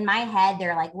like in my head,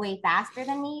 they're like way faster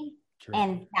than me. True.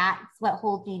 And that's what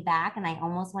holds me back. And I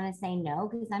almost want to say no,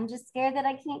 because I'm just scared that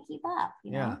I can't keep up.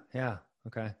 Yeah.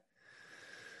 Okay.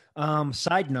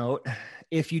 Side note,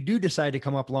 if you do decide to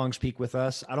come up Longs Peak with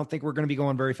us, I don't think we're going to be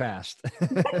going very fast.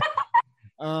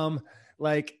 So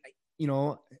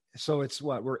it's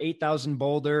we're 8,000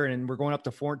 Boulder and we're going up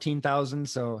to 14,000.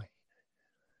 So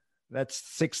that's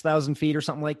 6,000 feet or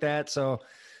something like that. So,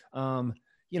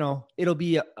 it'll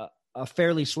be a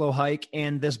fairly slow hike.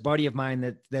 And this buddy of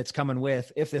mine that's coming with,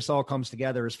 if this all comes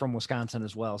together, is from Wisconsin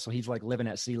as well. So he's like living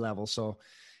at sea level. So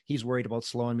he's worried about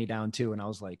slowing me down too. And I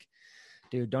was like,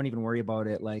 dude, don't even worry about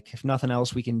it. Like if nothing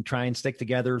else, we can try and stick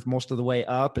together most of the way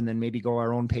up and then maybe go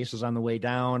our own paces on the way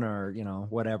down, or,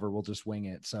 whatever, we'll just wing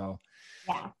it. So,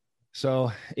 yeah.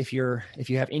 So if you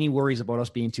have any worries about us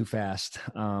being too fast,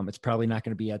 it's probably not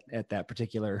going to be at that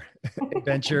particular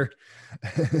adventure.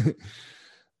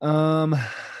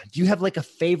 Do you have like a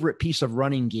favorite piece of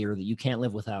running gear that you can't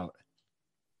live without?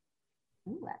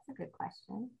 Ooh, that's a good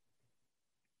question.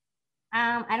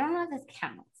 I don't know if this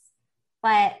counts,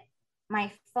 but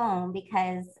my phone,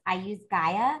 because I use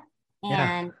Gaia,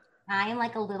 and I'm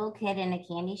like a little kid in a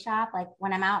candy shop. Like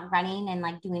when I'm out running and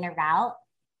like doing a route,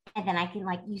 and then I can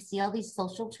you see all these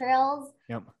social trails.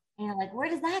 Yep. And you're like, where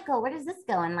does that go? Where does this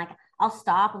go? And like, I'll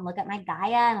stop and look at my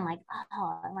Gaia, and I'm like,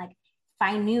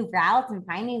 find new routes and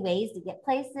find new ways to get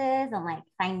places, and like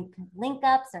find link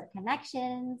ups or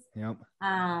connections. Yep.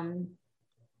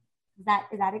 Is that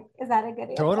a good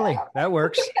answer? Totally. That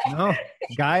works. No,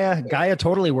 Gaia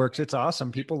totally works. It's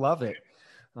awesome. People love it.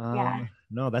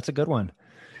 No, that's a good one.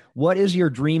 What is your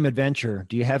dream adventure?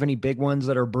 Do you have any big ones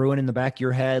that are brewing in the back of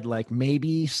your head? Like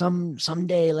maybe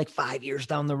someday, like 5 years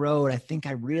down the road, I think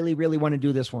I really, really want to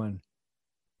do this one.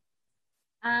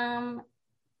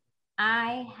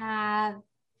 I have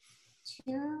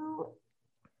two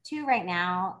right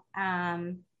now,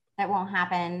 that won't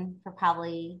happen for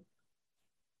probably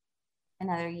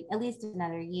at least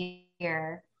another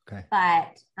year. Okay.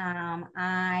 But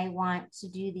I want to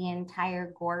do the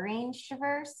entire Gore Range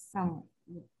traverse, from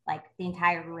like the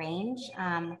entire range.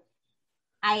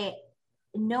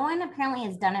 No one apparently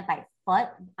has done it by foot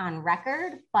on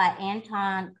record, but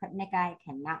Anton Krupnik, I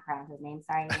cannot pronounce his name.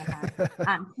 Sorry,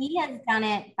 Anton. He has done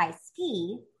it by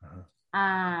ski,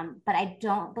 but I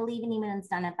don't believe anyone's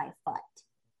done it by foot.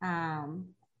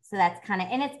 So that's kind of,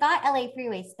 and it's got LA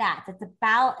freeway stats. It's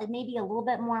about maybe a little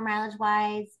bit more mileage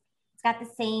wise. It's got the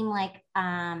same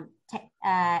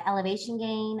elevation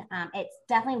gain. It's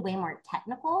definitely way more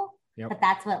technical, but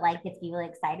that's what gets me really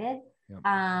excited. Yep.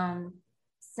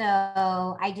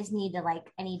 So I just need to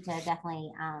I need to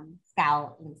definitely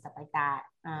scout and stuff like that.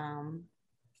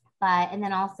 And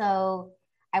then also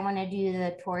I want to do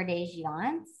the Tour des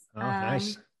Géants. Oh,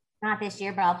 nice. Not this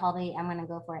year, but I'm going to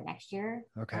go for it next year.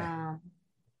 Okay.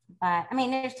 But I mean,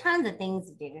 there's tons of things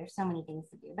to do. There's so many things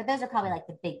to do, but those are probably like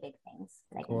the big things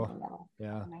that I can think of.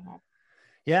 Yeah. In my head.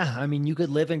 Yeah. I mean, you could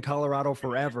live in Colorado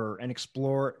forever and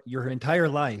explore your entire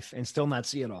life and still not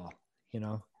see it all, you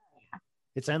know,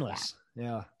 it's endless.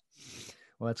 Yeah.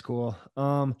 Well, that's cool.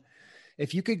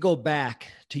 If you could go back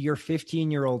to your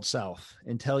 15-year-old self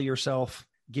and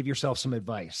give yourself some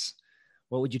advice,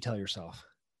 what would you tell yourself?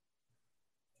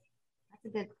 That's a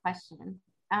good question.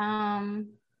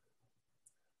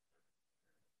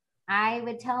 I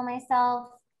would tell myself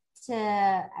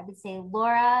I would say,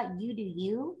 Laura, you do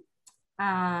you.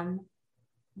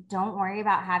 Don't worry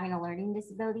about having a learning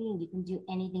disability, and you can do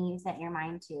anything you set your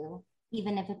mind to,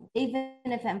 even if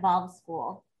it involves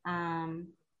school.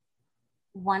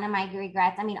 One of my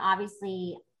regrets, I mean,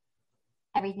 obviously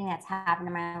everything that's happened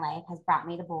in my life has brought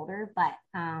me to Boulder, but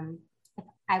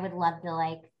I would love to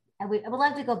I would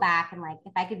love to go back and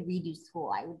if I could redo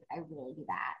school, I would really do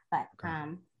that. But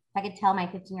if I could tell my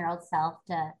 15-year-old self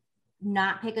to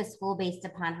not pick a school based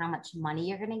upon how much money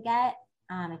you're going to get,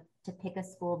 to pick a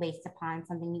school based upon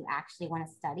something you actually want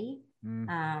to study.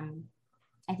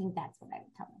 I think that's what I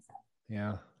would tell myself.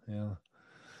 Yeah. Yeah.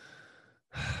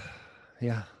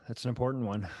 Yeah. That's an important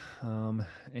one.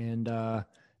 And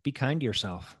be kind to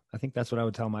yourself. I think that's what I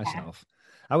would tell myself.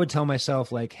 I would tell myself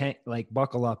hey,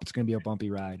 buckle up. It's going to be a bumpy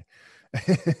ride,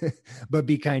 but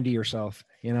be kind to yourself,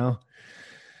 you know?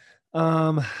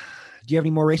 Do you have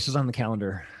any more races on the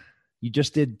calendar? You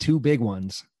just did 2 big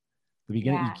ones. The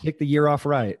beginning, you kicked the year off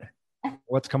right.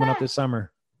 What's coming up this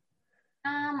summer?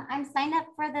 I'm signed up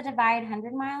for the Divide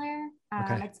 100 miler.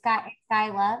 It's got Sky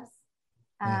Loves.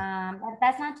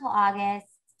 That's not till August.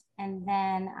 And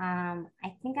then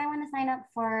I think I want to sign up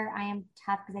for I Am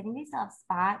Tough because I think they still have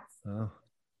spots. Oh.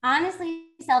 Honestly,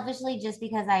 selfishly, just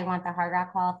because I want the Hard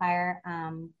Rock qualifier.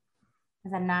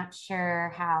 Because I'm not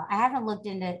sure how. I haven't looked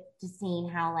into seeing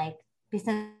how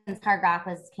since Hard Rock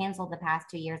was canceled the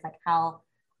past 2 years, how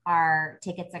our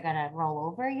tickets are gonna roll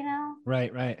over. You know.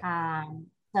 Right.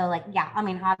 So I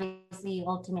mean, obviously,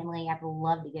 ultimately, I'd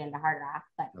love to get into Hard Rock,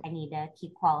 but I need to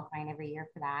keep qualifying every year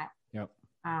for that. Yep.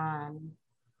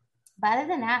 But other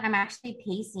than that, I'm actually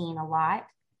pacing a lot.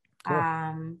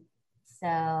 Cool.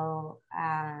 So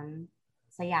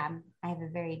yeah, I have a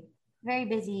very, very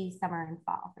busy summer and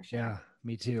fall for sure. Yeah,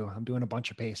 me too. I'm doing a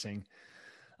bunch of pacing.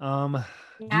 Do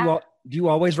you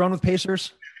always run with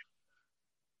pacers?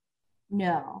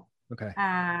 No. Okay. No,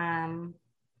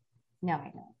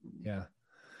 I don't. Yeah.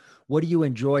 What do you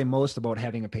enjoy most about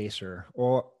having a pacer,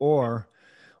 or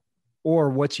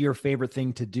what's your favorite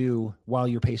thing to do while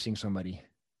you're pacing somebody?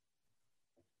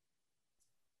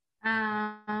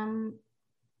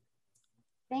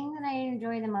 Thing that I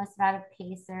enjoy the most about a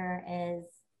pacer is,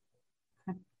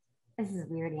 this is a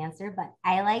weird answer, but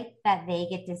I like that they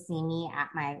get to see me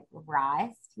at my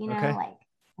rawest, when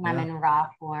I'm in raw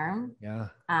form. Yeah.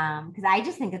 Because I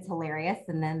just think it's hilarious,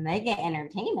 and then they get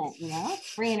entertainment,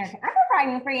 free entertainment. I'm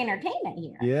providing free entertainment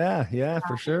here. Yeah,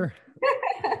 for sure.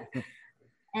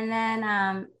 And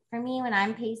then for me, when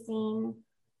I'm pacing,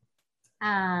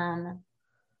 I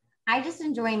just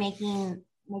enjoy making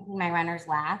my runners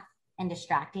laugh and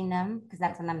distracting them, because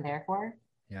that's what I'm there for.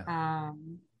 Yeah.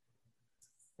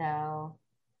 So,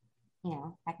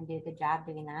 if I can do a good job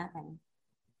doing that, then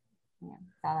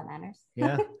that's all that matters.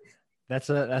 Yeah. That's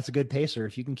a good pacer.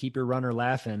 If you can keep your runner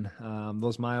laughing,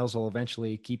 those miles will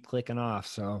eventually keep clicking off.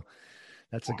 So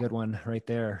that's a good one right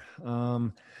there.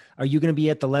 Are you going to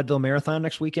be at the Leadville Marathon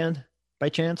next weekend by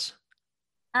chance?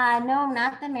 No,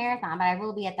 not the marathon, but I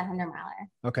will be at the 100 miler.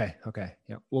 Okay.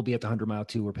 Yeah. We'll be at the 100 mile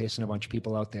too. We're pacing a bunch of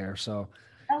people out there. So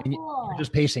cool. You're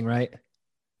just pacing, right?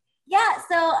 Yeah.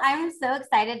 So I'm so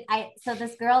excited. So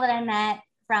this girl that I met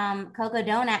from Coco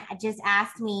Donut just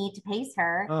asked me to pace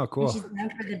her. Oh, cool. And she's known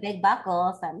for the big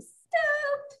buckle. So I'm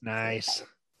stoked. Nice.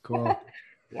 Cool.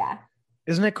 Yeah.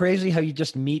 Isn't it crazy how you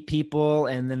just meet people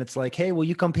and then it's like, hey, will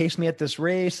you come pace me at this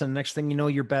race? And next thing you know,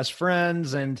 you're best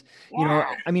friends. And,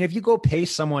 I mean, if you go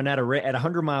pace someone at a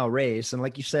 100-mile race, and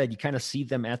like you said, you kind of see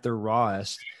them at their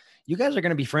rawest, you guys are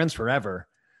going to be friends forever.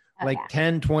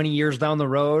 10, 20 years down the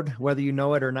road, whether you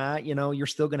know it or not, you're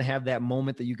still going to have that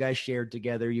moment that you guys shared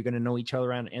together. You're going to know each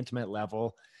other on an intimate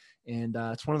level. And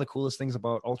it's one of the coolest things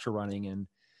about ultra running and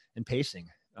pacing.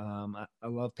 I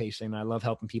love pacing. I love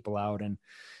helping people out. And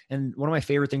one of my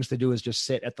favorite things to do is just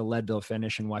sit at the Leadville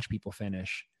finish and watch people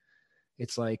finish.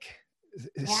 It's like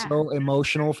Yeah. so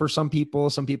emotional for some people.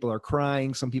 Some people are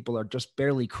crying. Some people are just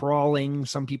barely crawling.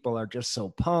 Some people are just so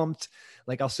pumped.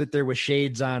 Like I'll sit there with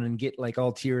shades on and get like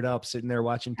all teared up sitting there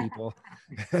watching people.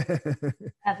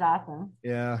 That's awesome.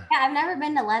 Yeah. Yeah, I've never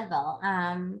been to Leadville.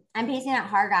 I'm pacing at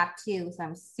Hard Rock too, so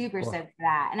I'm super Cool. stoked for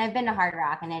that. And I've been to Hard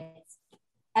Rock, and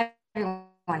everyone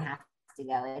has to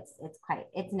go. It's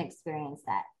an experience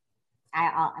that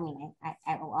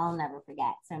I'll never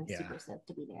forget. So I'm super stoked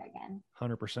to be there again.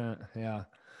 100%. Yeah.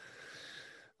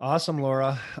 Awesome,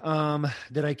 Laura.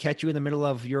 Did I catch you in the middle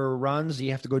of your runs? Do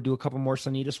you have to go do a couple more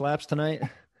Sanitas laps tonight?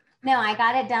 No, I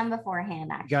got it done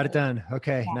beforehand. Actually, Got it done.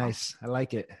 Okay, Yeah. nice. I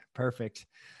like it. Perfect.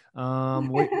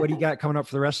 What do you got coming up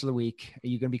for the rest of the week? Are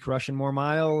you going to be crushing more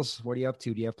miles? What are you up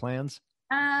to? Do you have plans?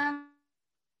 Yeah,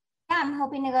 I'm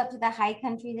hoping to go up to the high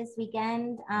country this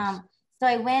weekend. Nice. So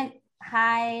I went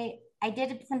high. I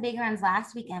did some big runs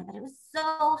last weekend, but it was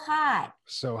so hot.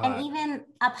 So hot. And even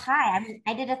up high,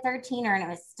 I did a 13er and it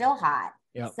was still hot.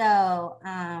 Yep. So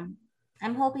I'm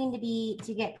hoping to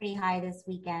get pretty high this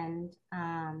weekend.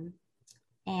 And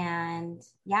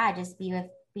yeah, just be with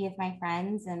my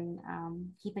friends and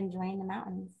keep enjoying the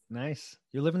mountains. Nice.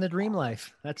 You're living the dream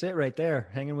life. That's it right there.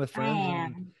 Hanging with friends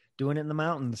and doing it in the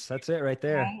mountains. That's it right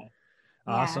there. Right?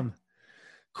 Awesome.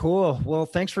 Cool. Well,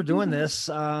 thanks for doing this.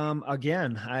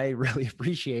 Again, I really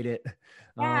appreciate it.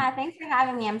 Yeah. Thanks for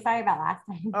having me. I'm sorry about last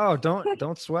time. Oh,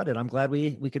 don't sweat it. I'm glad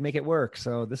we could make it work.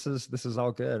 So this is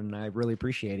all good, and I really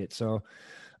appreciate it. So,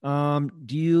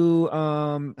 do you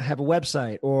have a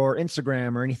website or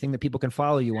Instagram or anything that people can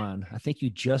follow you on? I think you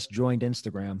just joined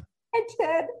Instagram. I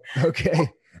did. Okay.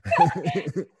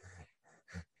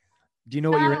 Do you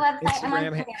know what your website? I'm on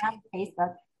Instagram? Instagram, I'm on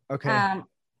Facebook. Okay.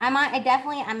 I'm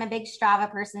a big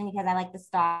Strava person because I like to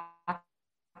stalk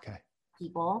Okay.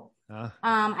 people.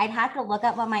 I'd have to look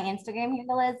up what my Instagram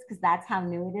handle is because that's how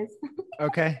new it is.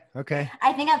 Okay.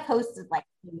 I think I've posted like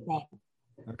anything.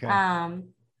 Okay.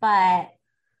 But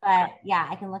yeah,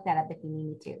 I can look that up if you need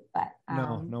me to. But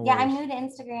no yeah, I'm worries. new to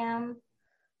Instagram.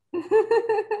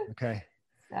 Okay.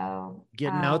 So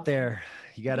Getting out there.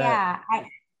 You gotta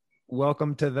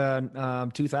welcome to the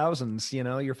 2000s. You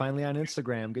know, you're finally on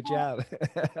Instagram. Good job.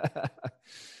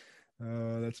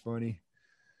 Oh, that's funny.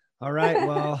 All right.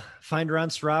 Well, find her on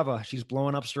Strava. She's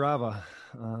blowing up Strava.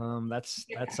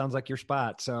 That sounds like your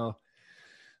spot. So,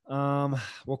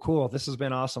 well, cool. This has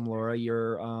been awesome, Laura.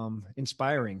 You're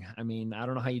inspiring. I mean, I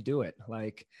don't know how you do it.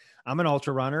 Like, I'm an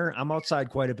ultra runner. I'm outside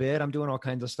quite a bit. I'm doing all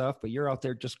kinds of stuff, but you're out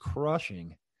there just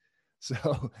crushing.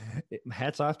 So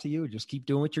hats off to you. Just keep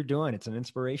doing what you're doing. It's an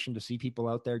inspiration to see people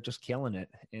out there just killing it.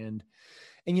 And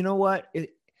you know what?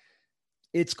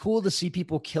 It's cool to see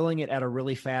people killing it at a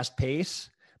really fast pace,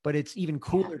 but it's even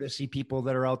cooler to see people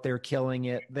that are out there killing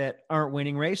it that aren't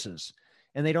winning races.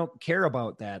 And they don't care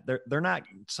about that. They're not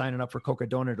signing up for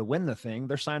Cocodona to win the thing.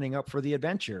 They're signing up for the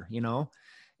adventure, you know?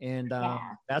 And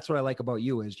that's what I like about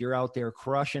you is you're out there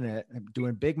crushing it,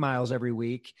 doing big miles every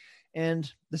week.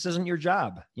 And this isn't your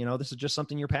job. You know, this is just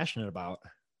something you're passionate about.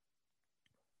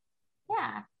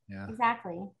 Yeah,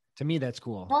 exactly. To me, that's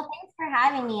cool. Well, thanks for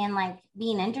having me and like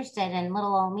being interested in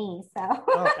little old me. So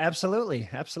oh, absolutely.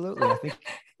 I think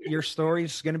your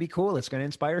story's going to be cool. It's going to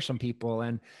inspire some people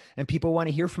and people want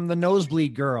to hear from the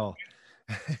nosebleed girl.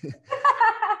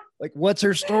 Like, what's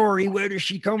her story? Where does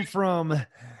she come from?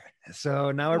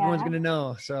 So now everyone's going to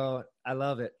know. So I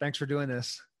love it. Thanks for doing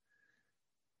this.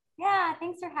 Yeah,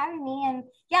 thanks for having me. And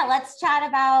yeah, let's chat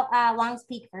about Longs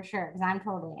Peak for sure, because I'm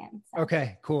totally in. So.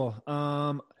 Okay, cool.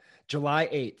 July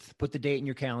 8th, put the date in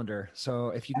your calendar. So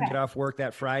if you can get off work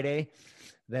that Friday,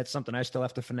 that's something I still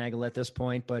have to finagle at this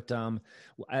point. But I'm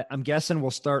guessing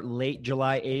we'll start late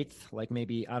July 8th, like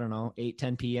maybe, I don't know,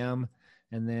 8-10 p.m.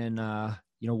 And then,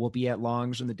 we'll be at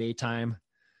Longs in the daytime.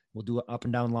 We'll do up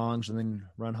and down Longs and then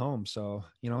run home. So,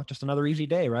 just another easy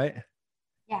day, right?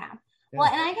 Yeah. Well,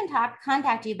 and I can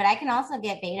contact you, but I can also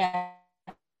get data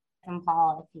from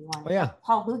Paul if you want. Oh, yeah.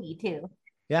 Paul Hoogie too.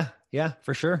 Yeah,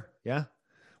 for sure. Yeah.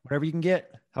 Whatever you can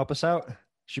get, help us out.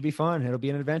 Should be fun. It'll be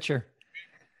an adventure.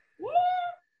 Yeah.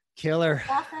 Killer.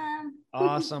 Awesome.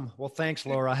 Awesome. Well, thanks,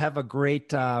 Laura. Have a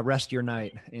great rest of your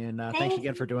night. And thanks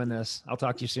again for doing this. I'll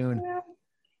talk to you soon.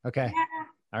 Okay. Yeah.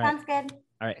 All right. Sounds good.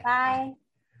 All right. Bye.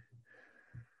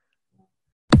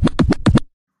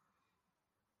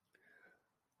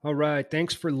 All right.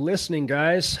 Thanks for listening,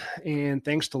 guys. And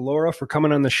thanks to Laura for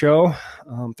coming on the show.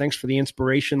 Thanks for the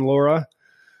inspiration, Laura.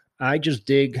 I just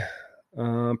dig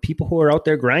people who are out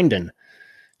there grinding.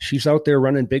 She's out there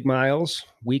running big miles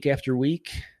week after week,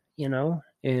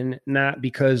 and not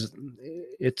because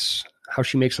it's how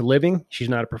she makes a living. She's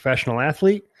not a professional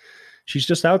athlete. She's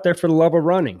just out there for the love of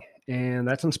running. and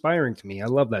that's inspiring to me. I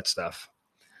love that stuff.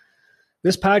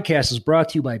 This podcast is brought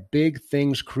to you by Big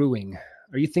Things Crewing.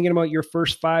 Are you thinking about your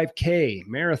first 5K,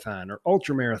 marathon, or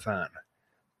ultra marathon?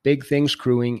 Big Things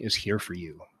Crewing is here for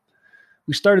you.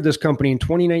 We started this company in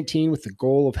 2019 with the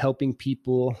goal of helping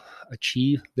people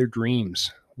achieve their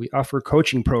dreams. We offer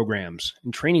coaching programs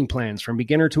and training plans from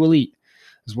beginner to elite,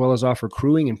 as well as offer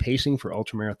crewing and pacing for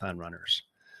ultramarathon runners.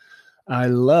 I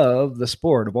love the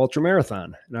sport of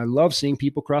ultramarathon, and I love seeing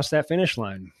people cross that finish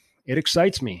line. It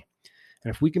excites me.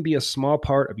 And if we can be a small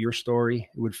part of your story,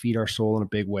 it would feed our soul in a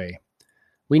big way.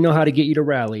 We know how to get you to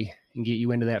rally and get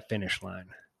you into that finish line.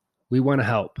 We want to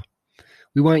help.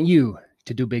 We want you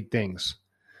to do big things.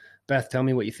 Beth, tell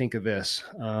me what you think of this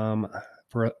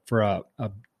for a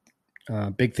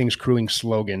Big Things Crewing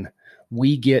slogan.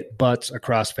 We get butts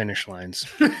across finish lines.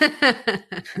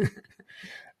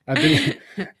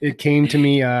 It came to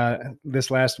me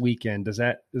this last weekend. Does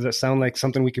that sound like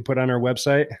something we could put on our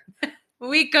website?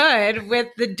 We could with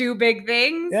the do big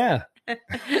things. Yeah.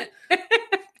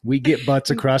 We get butts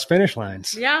across finish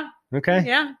lines. Yeah. Okay.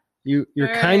 Yeah. You're All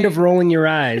kind right. of rolling your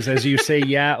eyes as you say,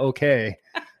 yeah, okay.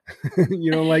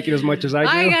 You don't like it as much as I do?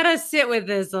 I gotta sit with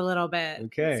this a little bit.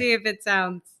 Okay. See if it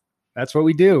sounds. That's what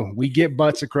we do. We get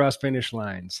butts across finish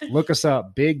lines. Look us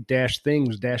up,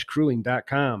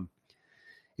 big-things-crewing.com.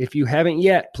 If you haven't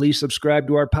yet, please subscribe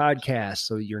to our podcast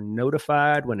so you're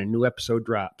notified when a new episode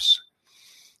drops.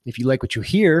 If you like what you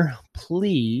hear,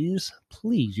 please,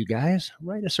 you guys,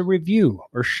 write us a review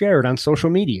or share it on social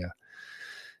media.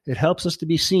 It helps us to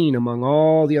be seen among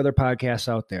all the other podcasts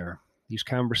out there. These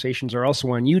conversations are also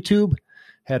on YouTube.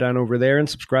 Head on over there and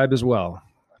subscribe as well.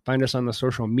 Find us on the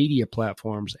social media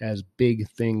platforms as Big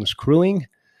Things Crewing.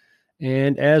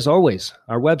 And as always,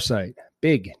 our website,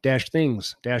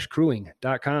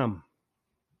 big-things-crewing.com.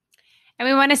 And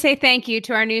we want to say thank you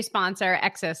to our new sponsor,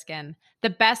 Exoskin, the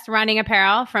best running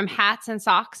apparel from hats and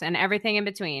socks and everything in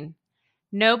between.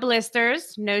 No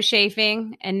blisters, no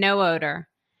chafing, and no odor.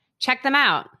 Check them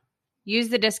out. Use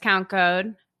the discount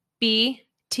code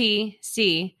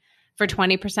BTC for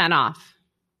 20% off.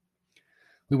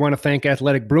 We want to thank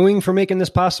Athletic Brewing for making this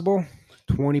possible.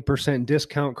 20%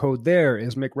 discount code there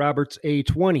is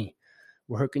McRobertsA20.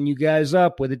 We're hooking you guys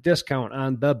up with a discount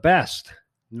on the best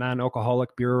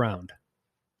non-alcoholic beer around.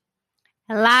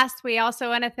 And last, we also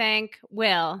want to thank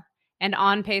Will and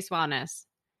On Pace Wellness.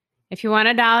 If you want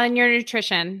to dial in your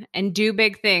nutrition and do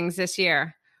big things this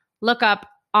year, look up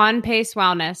On Pace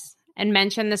Wellness and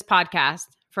mention this podcast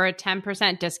for a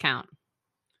 10% discount.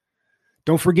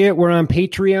 Don't forget, we're on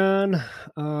Patreon.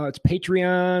 It's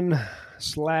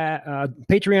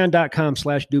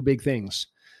patreon.com/dobigthings.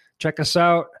 Check us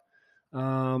out.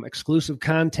 Exclusive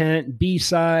content,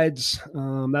 B-sides.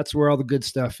 That's where all the good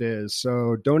stuff is.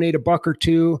 So donate $1 or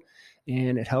 $2,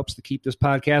 and it helps to keep this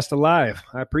podcast alive.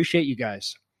 I appreciate you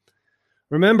guys.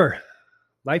 Remember,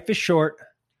 life is short.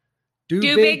 Do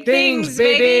big things,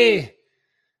 baby.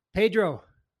 Pedro,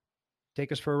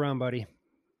 take us for a round, buddy.